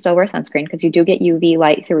important to still wear sunscreen because you do get UV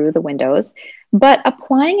light through the windows, but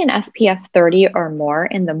applying an SPF 30 or more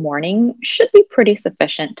in the morning should be pretty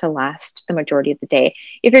sufficient to last the majority of the day.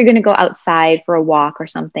 If you're going to go outside for a walk or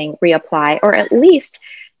something, reapply or at least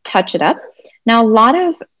touch it up. Now, a lot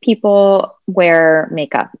of people wear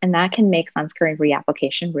makeup, and that can make sunscreen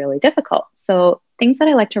reapplication really difficult. So, things that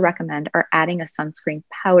I like to recommend are adding a sunscreen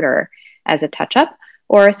powder as a touch up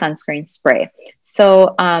or a sunscreen spray.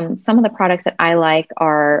 So, some of the products that I like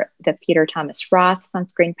are the Peter Thomas Roth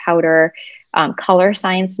sunscreen powder. Color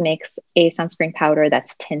Science makes a sunscreen powder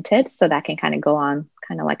that's tinted, so that can kind of go on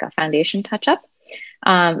kind of like a foundation touch up.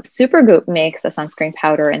 Supergoop makes a sunscreen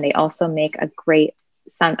powder, and they also make a great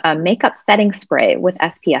makeup setting spray with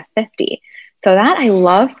SPF 50. So that I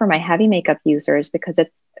love for my heavy makeup users because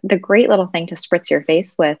it's the great little thing to spritz your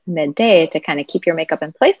face with midday to kind of keep your makeup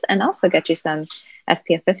in place and also get you some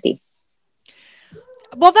SPF 50.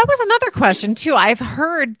 Well, that was another question too. I've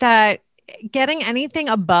heard that getting anything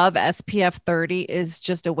above SPF 30 is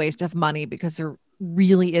just a waste of money because there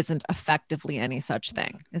really isn't effectively any such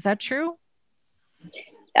thing. Is that true?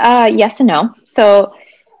 Yes and no. So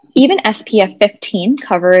even SPF 15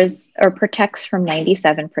 covers or protects from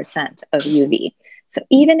 97% of UV. So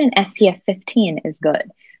even an SPF 15 is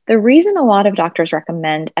good. The reason a lot of doctors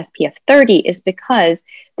recommend SPF 30 is because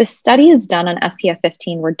the studies done on SPF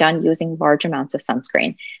 15 were done using large amounts of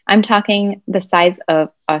sunscreen. I'm talking the size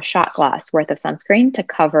of a shot glass worth of sunscreen to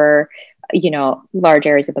cover, large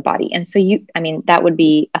areas of the body. And so that would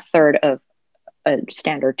be a third of a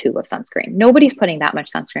standard tube of sunscreen. Nobody's putting that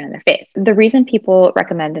much sunscreen on their face. The reason people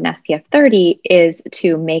recommend an SPF 30 is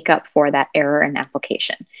to make up for that error in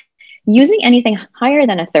application. Using anything higher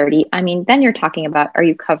than a 30, then you're talking about are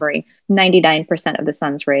you covering 99% of the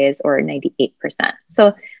sun's rays or 98%?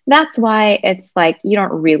 So that's why it's like you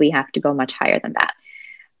don't really have to go much higher than that.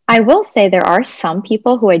 I will say there are some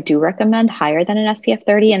people who I do recommend higher than an SPF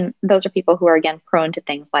 30, and those are people who are, again, prone to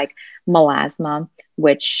things like melasma,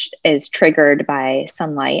 which is triggered by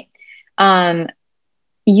sunlight. Um,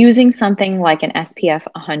 Using something like an SPF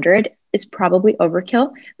 100 is probably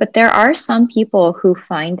overkill, but there are some people who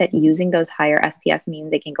find that using those higher SPFs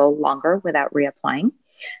means they can go longer without reapplying.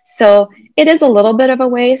 So it is a little bit of a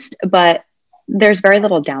waste, but there's very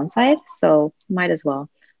little downside, so might as well.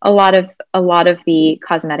 A lot of the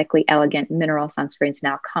cosmetically elegant mineral sunscreens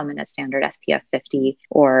now come in a standard SPF 50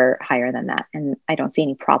 or higher than that, and I don't see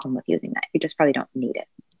any problem with using that. You just probably don't need it.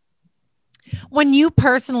 When you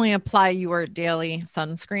personally apply your daily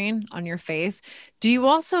sunscreen on your face, do you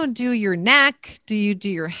also do your neck? Do you do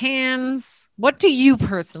your hands? What do you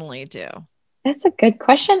personally do? That's a good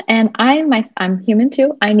question, and I'm human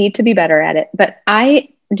too. I need to be better at it, but I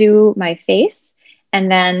do my face, and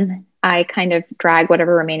then I kind of drag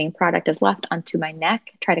whatever remaining product is left onto my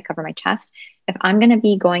neck, try to cover my chest. If I'm going to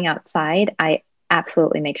be going outside, I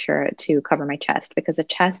absolutely make sure to cover my chest because the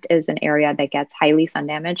chest is an area that gets highly sun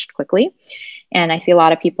damaged quickly. And I see a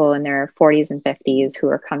lot of people in their 40s and 50s who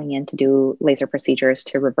are coming in to do laser procedures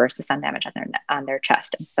to reverse the sun damage on their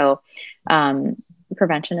chest. And so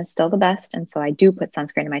prevention is still the best. And so I do put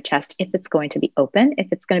sunscreen in my chest if it's going to be open.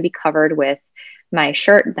 If it's going to be covered with my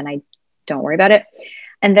shirt, then I don't worry about it.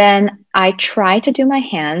 And then I try to do my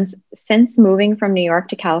hands. Since moving from New York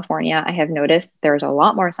to California, I have noticed there's a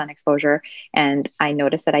lot more sun exposure. And I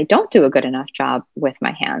noticed that I don't do a good enough job with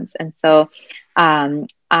my hands. And so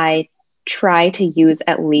I try to use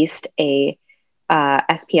at least a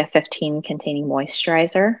SPF 15 containing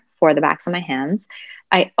moisturizer for the backs of my hands.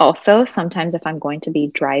 I also sometimes, if I'm going to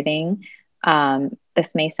be driving,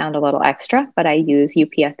 this may sound a little extra, but I use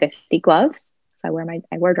UPF 50 gloves. So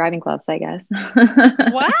I wear driving gloves, I guess.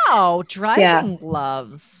 Wow, driving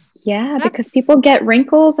gloves. Yeah, because people get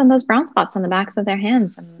wrinkles and those brown spots on the backs of their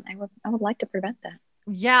hands, and I would like to prevent that.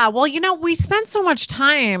 Yeah, well, we spend so much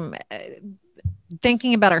time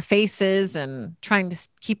thinking about our faces and trying to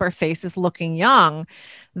keep our faces looking young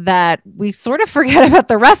that we sort of forget about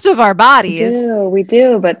the rest of our bodies. We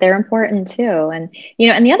do, but they're important too. And,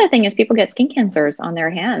 and the other thing is people get skin cancers on their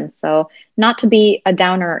hands. So not to be a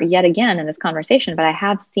downer yet again in this conversation, but I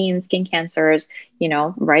have seen skin cancers,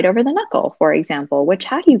 right over the knuckle, for example, which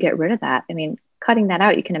how do you get rid of that? I mean, cutting that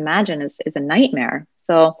out, you can imagine is a nightmare.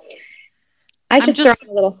 So I just throw in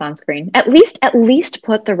a little sunscreen. At least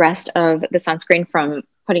put the rest of the sunscreen from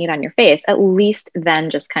putting it on your face. At least then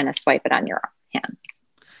just kind of swipe it on your hands.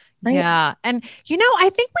 Right? Yeah. And, I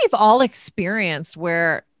think we've all experienced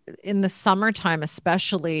where in the summertime,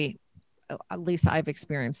 especially, at least I've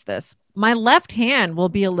experienced this, my left hand will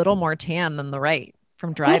be a little more tan than the right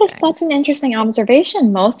from driving. That is such an interesting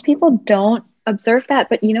observation. Most people don't observe that,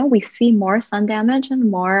 but we see more sun damage and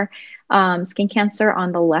more skin cancer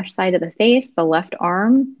on the left side of the face, the left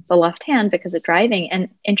arm, the left hand because of driving. And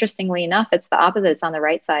interestingly enough, it's the opposite. It's on the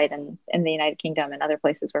right side and in the United Kingdom and other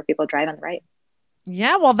places where people drive on the right.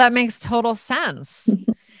 Yeah, well, that makes total sense.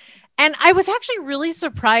 And I was actually really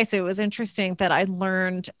surprised. It was interesting that I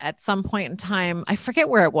learned at some point in time, I forget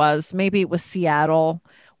where it was, maybe it was Seattle,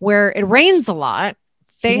 where it rains a lot.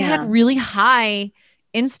 They had really high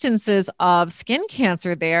instances of skin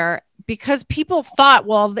cancer there because people thought,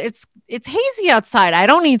 well, it's hazy outside. I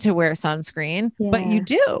don't need to wear sunscreen, but you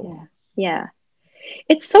do. Yeah.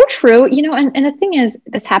 It's so true. And the thing is,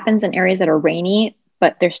 this happens in areas that are rainy,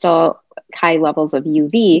 but there's still high levels of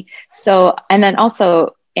UV. So, and then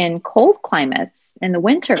also in cold climates in the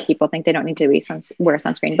winter, people think they don't need to wear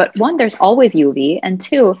sunscreen, but one, there's always UV. And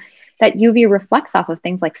two, that UV reflects off of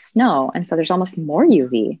things like snow. And so there's almost more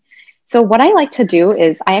UV. So what I like to do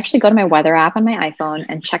is I actually go to my weather app on my iPhone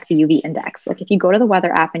and check the UV index. Like if you go to the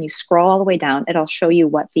weather app and you scroll all the way down, it'll show you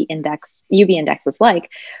what the UV index is like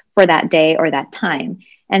for that day or that time.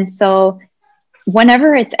 And so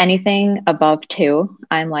whenever it's anything above 2,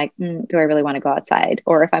 I'm like, do I really want to go outside?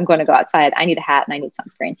 Or if I'm going to go outside, I need a hat and I need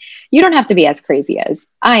sunscreen. You don't have to be as crazy as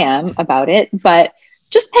I am about it, but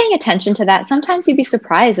just paying attention to that. Sometimes you'd be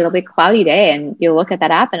surprised. It'll be a cloudy day and you'll look at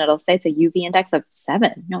that app and it'll say it's a UV index of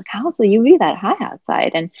 7. You're like, how's the UV that high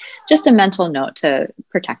outside? And just a mental note to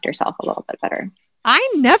protect yourself a little bit better.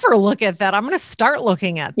 I never look at that. I'm going to start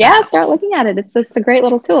looking at that. Yeah, start looking at it. It's a great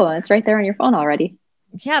little tool. And it's right there on your phone already.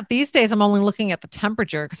 Yeah, these days I'm only looking at the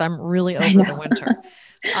temperature because I'm really over the winter.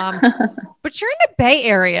 But you're in the Bay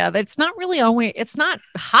Area. It's not it's not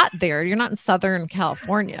hot there. You're not in Southern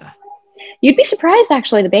California. You'd be surprised,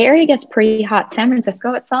 actually. The Bay Area gets pretty hot. San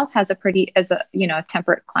Francisco itself has a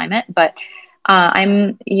temperate climate, but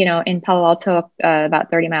I'm, in Palo Alto,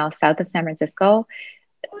 about 30 miles south of San Francisco.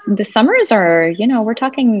 The summers are, we're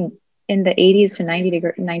talking in the 80s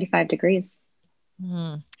to 95 degrees.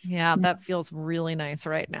 Yeah, that feels really nice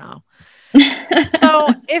right now.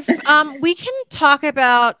 So if we can talk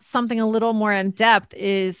about something a little more in depth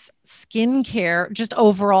is skincare, just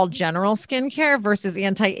overall general skincare versus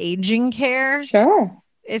anti-aging care. Sure.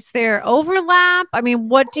 Is there overlap? I mean,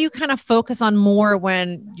 what do you kind of focus on more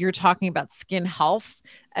when you're talking about skin health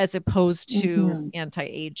as opposed to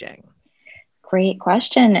anti-aging? Great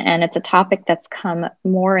question. And it's a topic that's come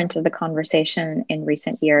more into the conversation in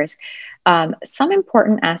recent years. Some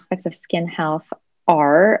important aspects of skin health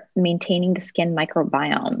are maintaining the skin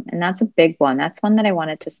microbiome. And that's a big one. That's one that I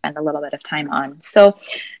wanted to spend a little bit of time on. So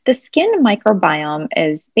the skin microbiome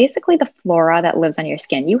is basically the flora that lives on your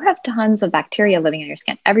skin. You have tons of bacteria living on your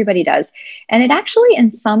skin. Everybody does. And it actually,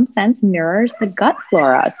 in some sense, mirrors the gut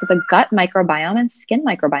flora. So the gut microbiome and skin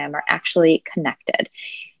microbiome are actually connected.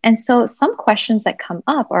 And so some questions that come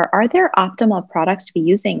up are there optimal products to be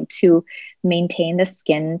using to maintain the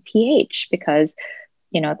skin pH? Because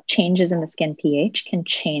changes in the skin pH can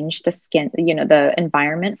change the skin, the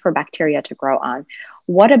environment for bacteria to grow on.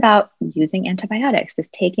 What about using antibiotics? Does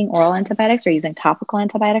taking oral antibiotics or using topical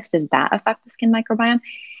antibiotics, does that affect the skin microbiome?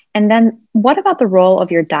 And then what about the role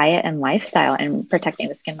of your diet and lifestyle in protecting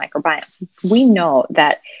the skin microbiome? So we know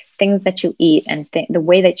that things that you eat and the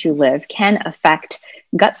way that you live can affect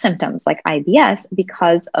gut symptoms like IBS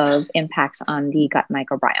because of impacts on the gut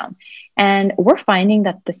microbiome. And we're finding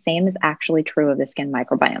that the same is actually true of the skin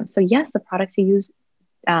microbiome. So yes, the products you use,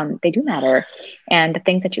 they do matter. And the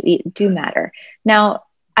things that you eat do matter. Now,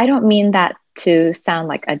 I don't mean that to sound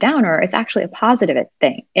like a downer. It's actually a positive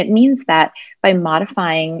thing. It means that by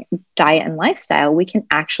modifying diet and lifestyle, we can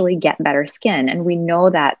actually get better skin. And we know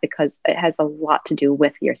that because it has a lot to do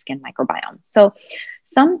with your skin microbiome. So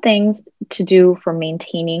some things to do for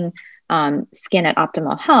maintaining skin at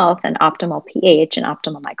optimal health and optimal pH and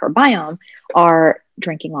optimal microbiome are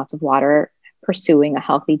drinking lots of water, pursuing a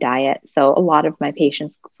healthy diet. So a lot of my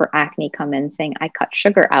patients for acne come in saying, I cut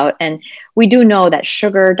sugar out. And we do know that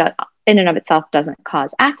sugar in and of itself doesn't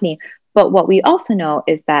cause acne. But what we also know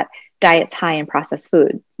is that diets high in processed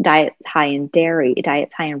foods, diets high in dairy,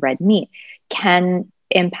 diets high in red meat can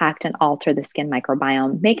impact and alter the skin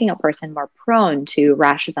microbiome, making a person more prone to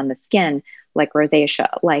rashes on the skin, like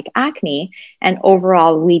rosacea, like acne, and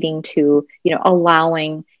overall leading to,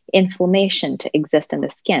 allowing inflammation to exist in the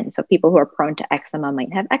skin. So people who are prone to eczema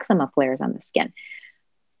might have eczema flares on the skin.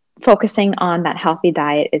 Focusing on that healthy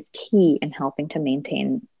diet is key in helping to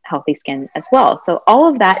maintain healthy skin as well. So all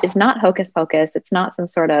of that is not hocus pocus. It's not some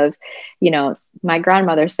sort of, my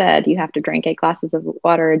grandmother said you have to drink 8 glasses of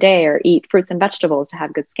water a day or eat fruits and vegetables to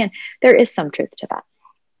have good skin. There is some truth to that.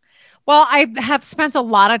 Well, I have spent a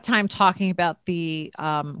lot of time talking about the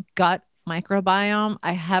gut microbiome.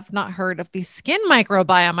 I have not heard of the skin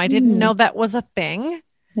microbiome. I didn't know that was a thing.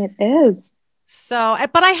 It is. So,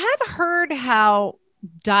 but I have heard how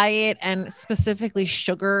diet and specifically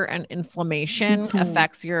sugar and inflammation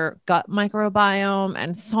affects your gut microbiome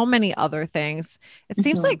and so many other things. It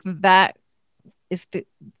seems like that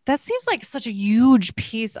seems like such a huge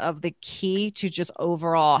piece of the key to just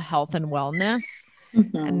overall health and wellness.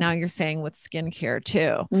 And now you're saying with skincare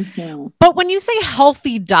too. But when you say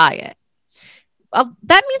healthy diet, well,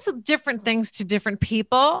 that means different things to different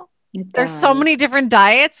people. There's so many different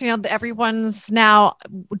diets, everyone's now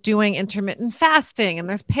doing intermittent fasting, and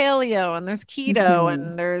there's paleo and there's keto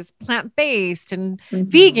and there's plant-based and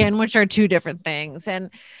vegan, which are 2 different things. And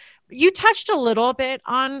you touched a little bit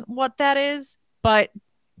on what that is, but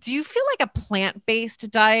do you feel like a plant-based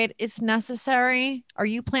diet is necessary? Are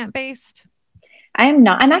you plant-based? I am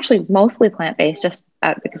not. I'm actually mostly plant-based just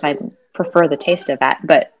because I prefer the taste of that,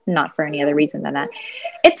 but not for any other reason than that.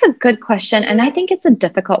 It's a good question. And I think it's a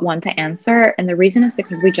difficult one to answer. And the reason is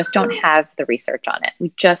because we just don't have the research on it.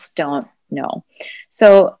 We just don't know.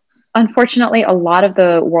 So unfortunately, a lot of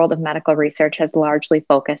the world of medical research has largely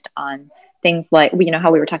focused on things like,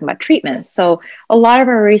 how we were talking about treatments. So a lot of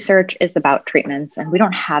our research is about treatments, and we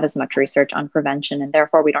don't have as much research on prevention, and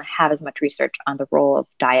therefore we don't have as much research on the role of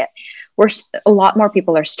diet. A lot more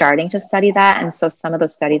people are starting to study that, and so some of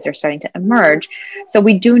those studies are starting to emerge. So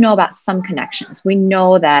we do know about some connections. We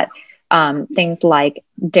know that things like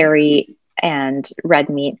dairy and red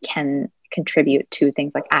meat can contribute to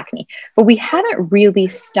things like acne, but we haven't really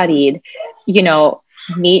studied,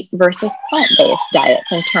 meat versus plant-based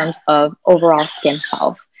diets in terms of overall skin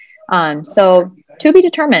health. So to be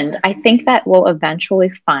determined. I think that we'll eventually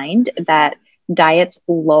find that diets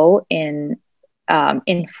low in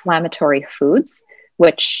inflammatory foods,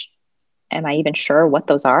 which am I even sure what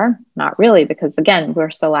those are? Not really, because again, we're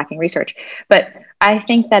still lacking research. But I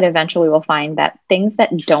think that eventually we'll find that things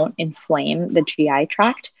that don't inflame the GI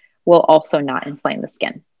tract will also not inflame the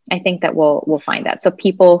skin. I think that we'll find that. So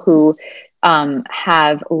people who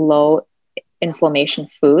have low inflammation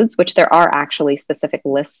foods, which there are actually specific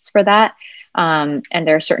lists for that. And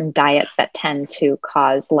there are certain diets that tend to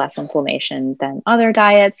cause less inflammation than other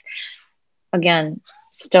diets. Again,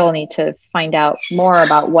 still need to find out more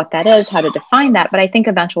about what that is, how to define that. But I think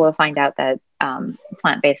eventually we'll find out that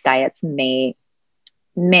plant-based diets may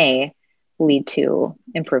lead to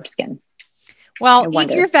improved skin. Well, eat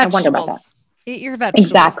your vegetables. Eat your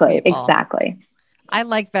vegetables. Exactly. I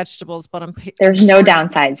like vegetables, but there's no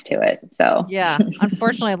downsides to it. So yeah,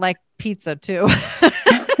 unfortunately, I like pizza too.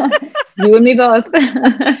 You and me both.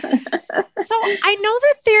 So I know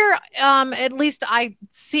that there, at least I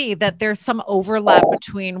see that there's some overlap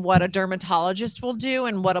between what a dermatologist will do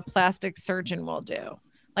and what a plastic surgeon will do.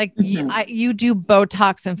 Like Mhm. you do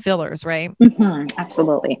Botox and fillers, right?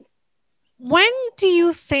 Absolutely. When do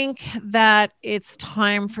you think that it's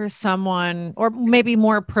time for someone, or maybe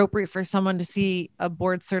more appropriate for someone, to see a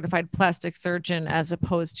board certified plastic surgeon as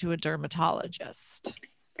opposed to a dermatologist?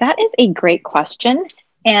 That is a great question.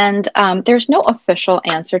 And there's no official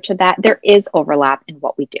answer to that. There is overlap in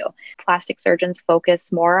what we do. Plastic surgeons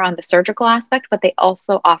focus more on the surgical aspect, but they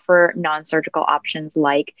also offer non surgical options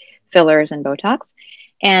like fillers and Botox.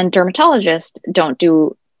 And dermatologists don't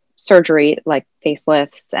do surgery like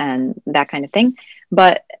facelifts and that kind of thing,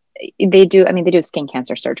 but they do, I mean, they do skin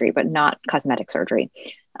cancer surgery, but not cosmetic surgery.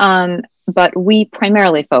 But we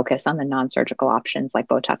primarily focus on the non surgical options like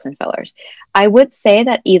Botox and fillers. I would say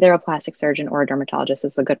that either a plastic surgeon or a dermatologist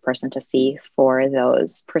is a good person to see for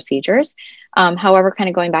those procedures. However, kind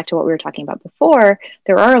of going back to what we were talking about before,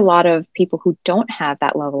 there are a lot of people who don't have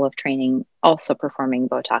that level of training also performing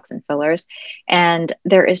Botox and fillers. And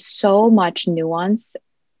there is so much nuance,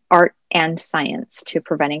 art, and science to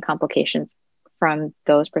preventing complications from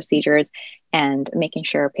those procedures and making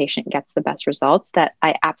sure a patient gets the best results that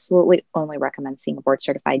I absolutely only recommend seeing a board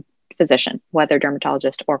certified physician, whether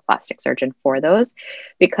dermatologist or plastic surgeon, for those.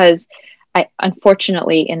 Because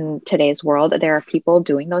unfortunately, in today's world, there are people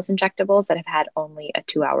doing those injectables that have had only a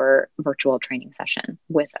 2 hour virtual training session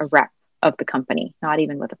with a rep of the company, not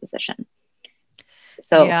even with a physician.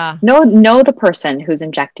 So Yeah. know the person who's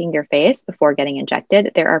injecting your face before getting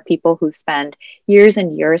injected. There are people who spend years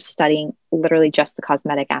and years studying literally just the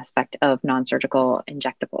cosmetic aspect of non-surgical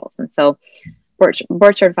injectables. And so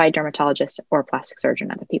board certified dermatologist or plastic surgeon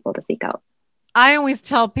are the people to seek out. I always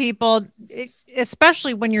tell people,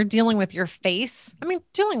 especially when you're dealing with your face, I mean,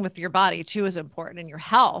 dealing with your body too is important in your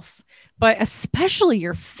health, but especially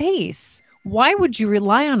your face. Why would you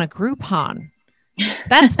rely on a Groupon?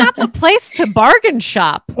 That's not the place to bargain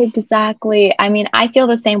shop. Exactly. I mean, I feel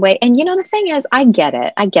the same way. And the thing is, I get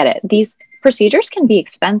it. I get it. These procedures can be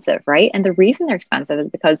expensive, right? And the reason they're expensive is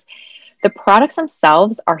because the products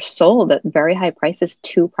themselves are sold at very high prices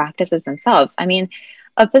to practices themselves. I mean,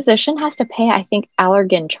 a physician has to pay, I think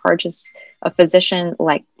Allergan charges a physician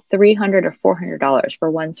like $300 or $400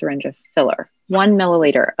 for one syringe of filler. 1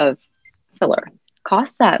 milliliter of filler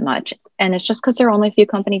costs that much. And it's just because there are only a few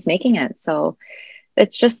companies making it. So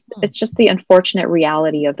it's just the unfortunate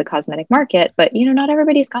reality of the cosmetic market. But not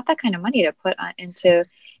everybody's got that kind of money to put into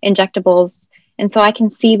injectables. And so I can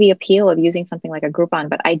see the appeal of using something like a Groupon,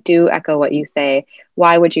 but I do echo what you say.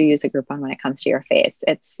 Why would you use a Groupon when it comes to your face?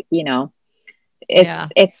 Yeah.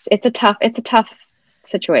 It's a tough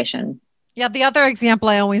situation. Yeah. The other example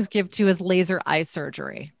I always give too is laser eye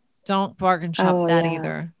surgery. Don't bargain shop Oh that yeah.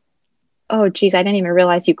 either. Oh geez, I didn't even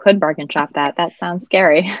realize you could bargain shop that. That sounds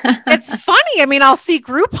scary. It's funny. I mean, I'll see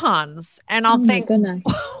Groupons and I'll Oh my think, goodness.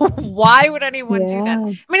 why would anyone do that? Yeah.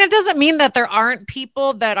 I mean, it doesn't mean that there aren't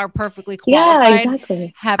people that are perfectly Yeah, qualified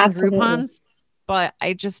exactly. having Absolutely. Groupons, but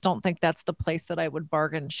I just don't think that's the place that I would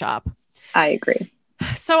bargain shop. I agree.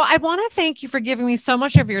 So I want to thank you for giving me so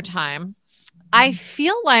much of your time. I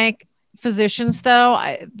feel like physicians, though,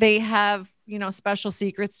 they have, special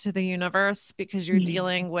secrets to the universe because you're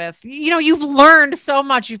dealing with, you've learned so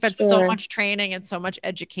much. You've had so Sure. much training and so much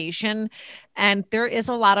education. And there is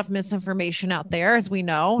a lot of misinformation out there, as we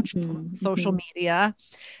know, from Mhm, social mhm. media.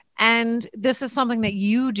 And this is something that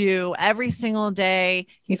you do every single day.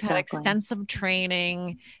 You've had Exactly. extensive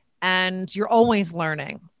training and you're always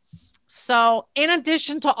learning. So, in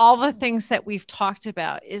addition to all the things that we've talked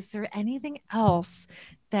about, is there anything else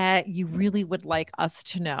that you really would like us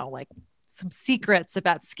to know? Like some secrets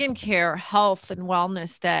about skincare, health, and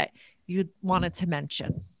wellness that you wanted to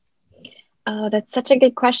mention? Oh, that's such a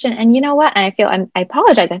good question. And you know what? I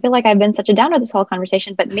apologize. I feel like I've been such a downer this whole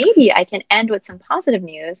conversation, but maybe I can end with some positive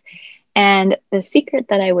news. And the secret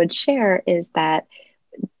that I would share is that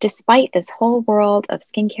despite this whole world of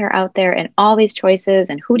skincare out there and all these choices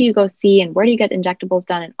and who do you go see and where do you get injectables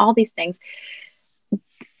done and all these things,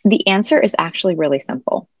 the answer is actually really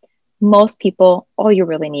simple. Most people, all you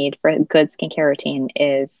really need for a good skincare routine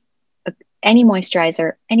is any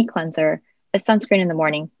moisturizer, any cleanser, a sunscreen in the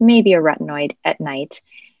morning, maybe a retinoid at night.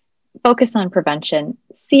 Focus on prevention,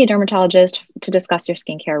 see a dermatologist to discuss your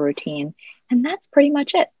skincare routine. And that's pretty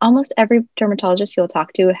much it. Almost every dermatologist you'll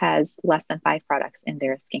talk to has less than 5 products in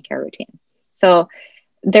their skincare routine. So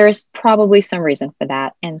there's probably some reason for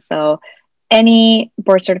that. And so any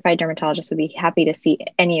board certified dermatologist would be happy to see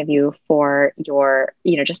any of you for your,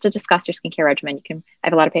 just to discuss your skincare regimen. I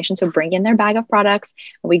have a lot of patients who bring in their bag of products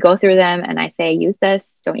and we go through them and I say, use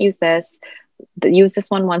this, don't use this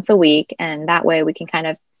one once a week. And that way we can kind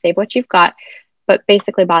of save what you've got. But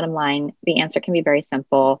basically, bottom line, the answer can be very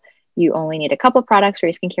simple. You only need a couple products for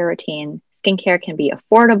your skincare routine. Skincare can be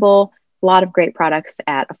affordable, a lot of great products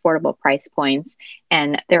at affordable price points.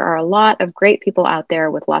 And there are a lot of great people out there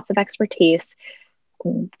with lots of expertise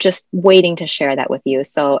just waiting to share that with you.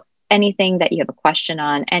 So anything that you have a question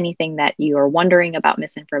on, anything that you are wondering about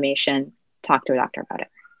misinformation, talk to a doctor about it.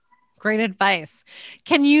 Great advice.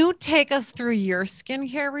 Can you take us through your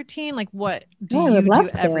skincare routine? Like, what do I you would love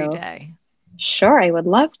do to. every day? Sure, I would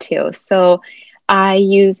love to. So I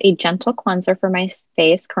use a gentle cleanser for my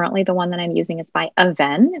face. Currently, the one that I'm using is by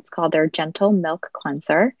Aven. It's called their Gentle Milk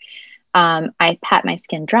Cleanser. I pat my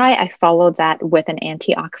skin dry. I follow that with an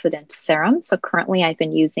antioxidant serum. So currently, I've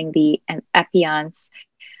been using the Epionce,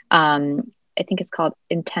 I think it's called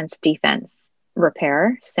Intense Defense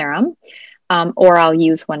Repair Serum, or I'll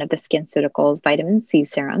use one of the SkinCeuticals vitamin C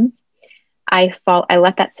serums. I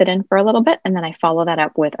let that sit in for a little bit, and then I follow that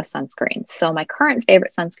up with a sunscreen. So my current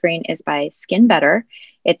favorite sunscreen is by Skin Better.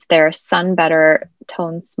 It's their Sun Better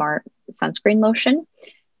Tone Smart sunscreen lotion.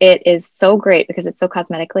 It is so great because it's so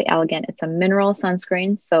cosmetically elegant. It's a mineral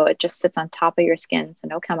sunscreen, so it just sits on top of your skin, so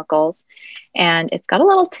no chemicals. And it's got a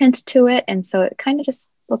little tint to it, and so it kind of just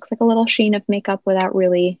looks like a little sheen of makeup without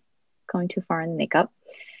really going too far in the makeup.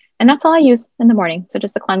 And that's all I use in the morning. So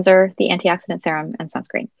just the cleanser, the antioxidant serum, and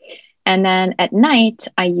sunscreen. And then at night,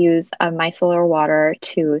 I use a micellar water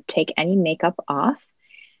to take any makeup off.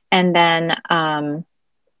 And then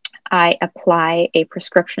I apply a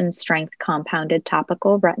prescription strength compounded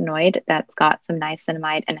topical retinoid that's got some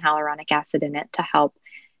niacinamide and hyaluronic acid in it to help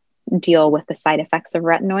deal with the side effects of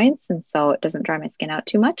retinoids. And so it doesn't dry my skin out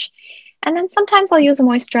too much. And then sometimes I'll use a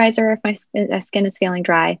moisturizer if my skin is feeling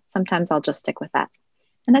dry. Sometimes I'll just stick with that.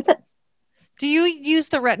 And that's it. Do you use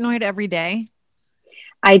the retinoid every day?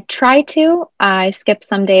 I try to. I skip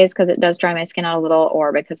some days because it does dry my skin out a little,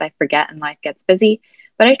 or because I forget and life gets busy.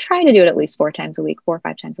 But I try to do it at least 4 or 5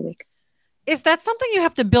 times a week. Is that something you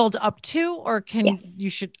have to build up to, or Yes.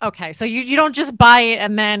 you should? Okay. So you don't just buy it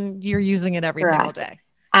and then you're using it every single day.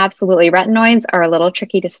 Absolutely. Retinoids are a little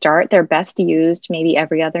tricky to start. They're best used maybe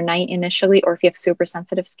every other night initially, or if you have super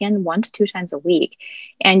sensitive skin, 1 to 2 times a week.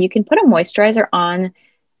 And you can put a moisturizer on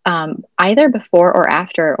either before or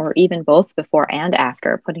after, or even both before and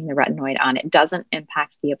after putting the retinoid on. It doesn't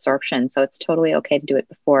impact the absorption. So it's totally okay to do it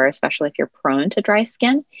before, especially if you're prone to dry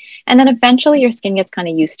skin. And then eventually your skin gets kind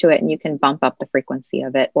of used to it and you can bump up the frequency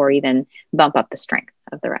of it or even bump up the strength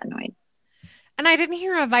of the retinoid. And I didn't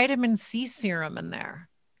hear a vitamin C serum in there.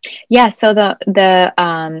 Yeah. So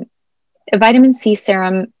the vitamin C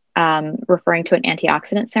serum, referring to an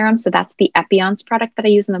antioxidant serum. So that's the Epionce product that I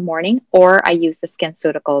use in the morning, or I use the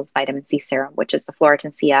SkinCeuticals vitamin C serum, which is the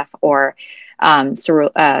Floritin CF or CE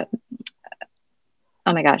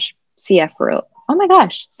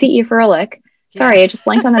Ferulic. Sorry, yeah. I just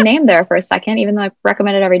blanked on the name there for a second, even though I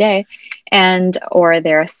recommend it every day. Or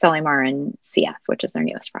their Celimarin CF, which is their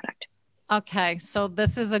newest product. Okay. So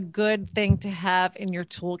this is a good thing to have in your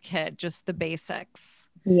toolkit, just the basics.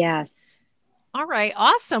 Yes. All right.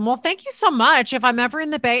 Awesome. Well, thank you so much. If I'm ever in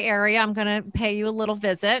the Bay Area, I'm going to pay you a little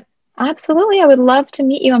visit. Absolutely. I would love to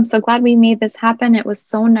meet you. I'm so glad we made this happen. It was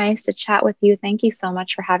so nice to chat with you. Thank you so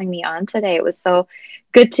much for having me on today. It was so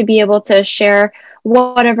good to be able to share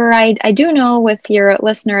whatever I do know with your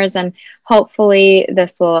listeners. And hopefully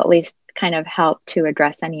this will at least kind of help to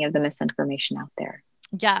address any of the misinformation out there.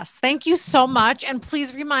 Yes. Thank you so much. And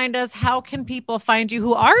please remind us, how can people find you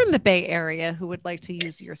who are in the Bay Area who would like to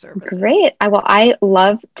use your services? Great. I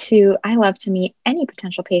love to meet any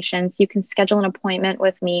potential patients. You can schedule an appointment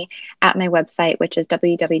with me at my website, which is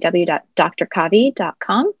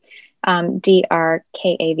www.drkavi.com,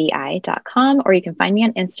 drkavi.com, or you can find me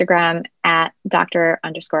on Instagram at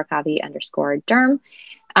Dr_Kavi_derm.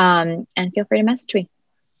 And feel free to message me.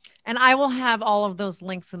 And I will have all of those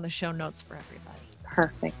links in the show notes for everybody.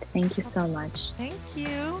 Perfect. Thank you so much. Thank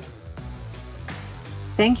you.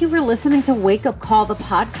 Thank you for listening to Wake Up Call, the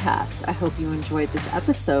podcast. I hope you enjoyed this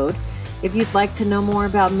episode. If you'd like to know more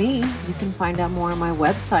about me, you can find out more on my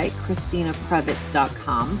website,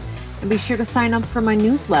 ChristinaPrevett.com. And be sure to sign up for my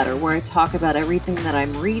newsletter where I talk about everything that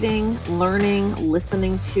I'm reading, learning,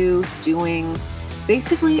 listening to, doing,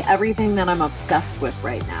 basically everything that I'm obsessed with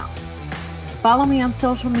right now. Follow me on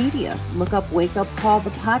social media. Look up Wake Up Call,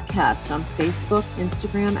 the podcast on Facebook,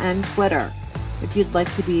 Instagram, and Twitter. If you'd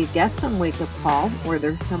like to be a guest on Wake Up Call, or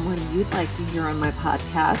there's someone you'd like to hear on my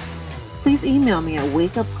podcast, please email me at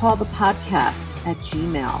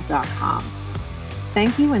wakeupcallthepodcast@gmail.com.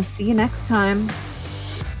 Thank you and see you next time.